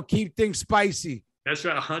 Remember, yo, keep things spicy. That's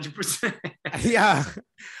right, 100%. Yeah,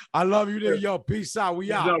 I love you there, yo. Peace out.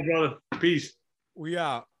 We out, up, brother. Peace. We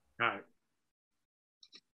out. All right.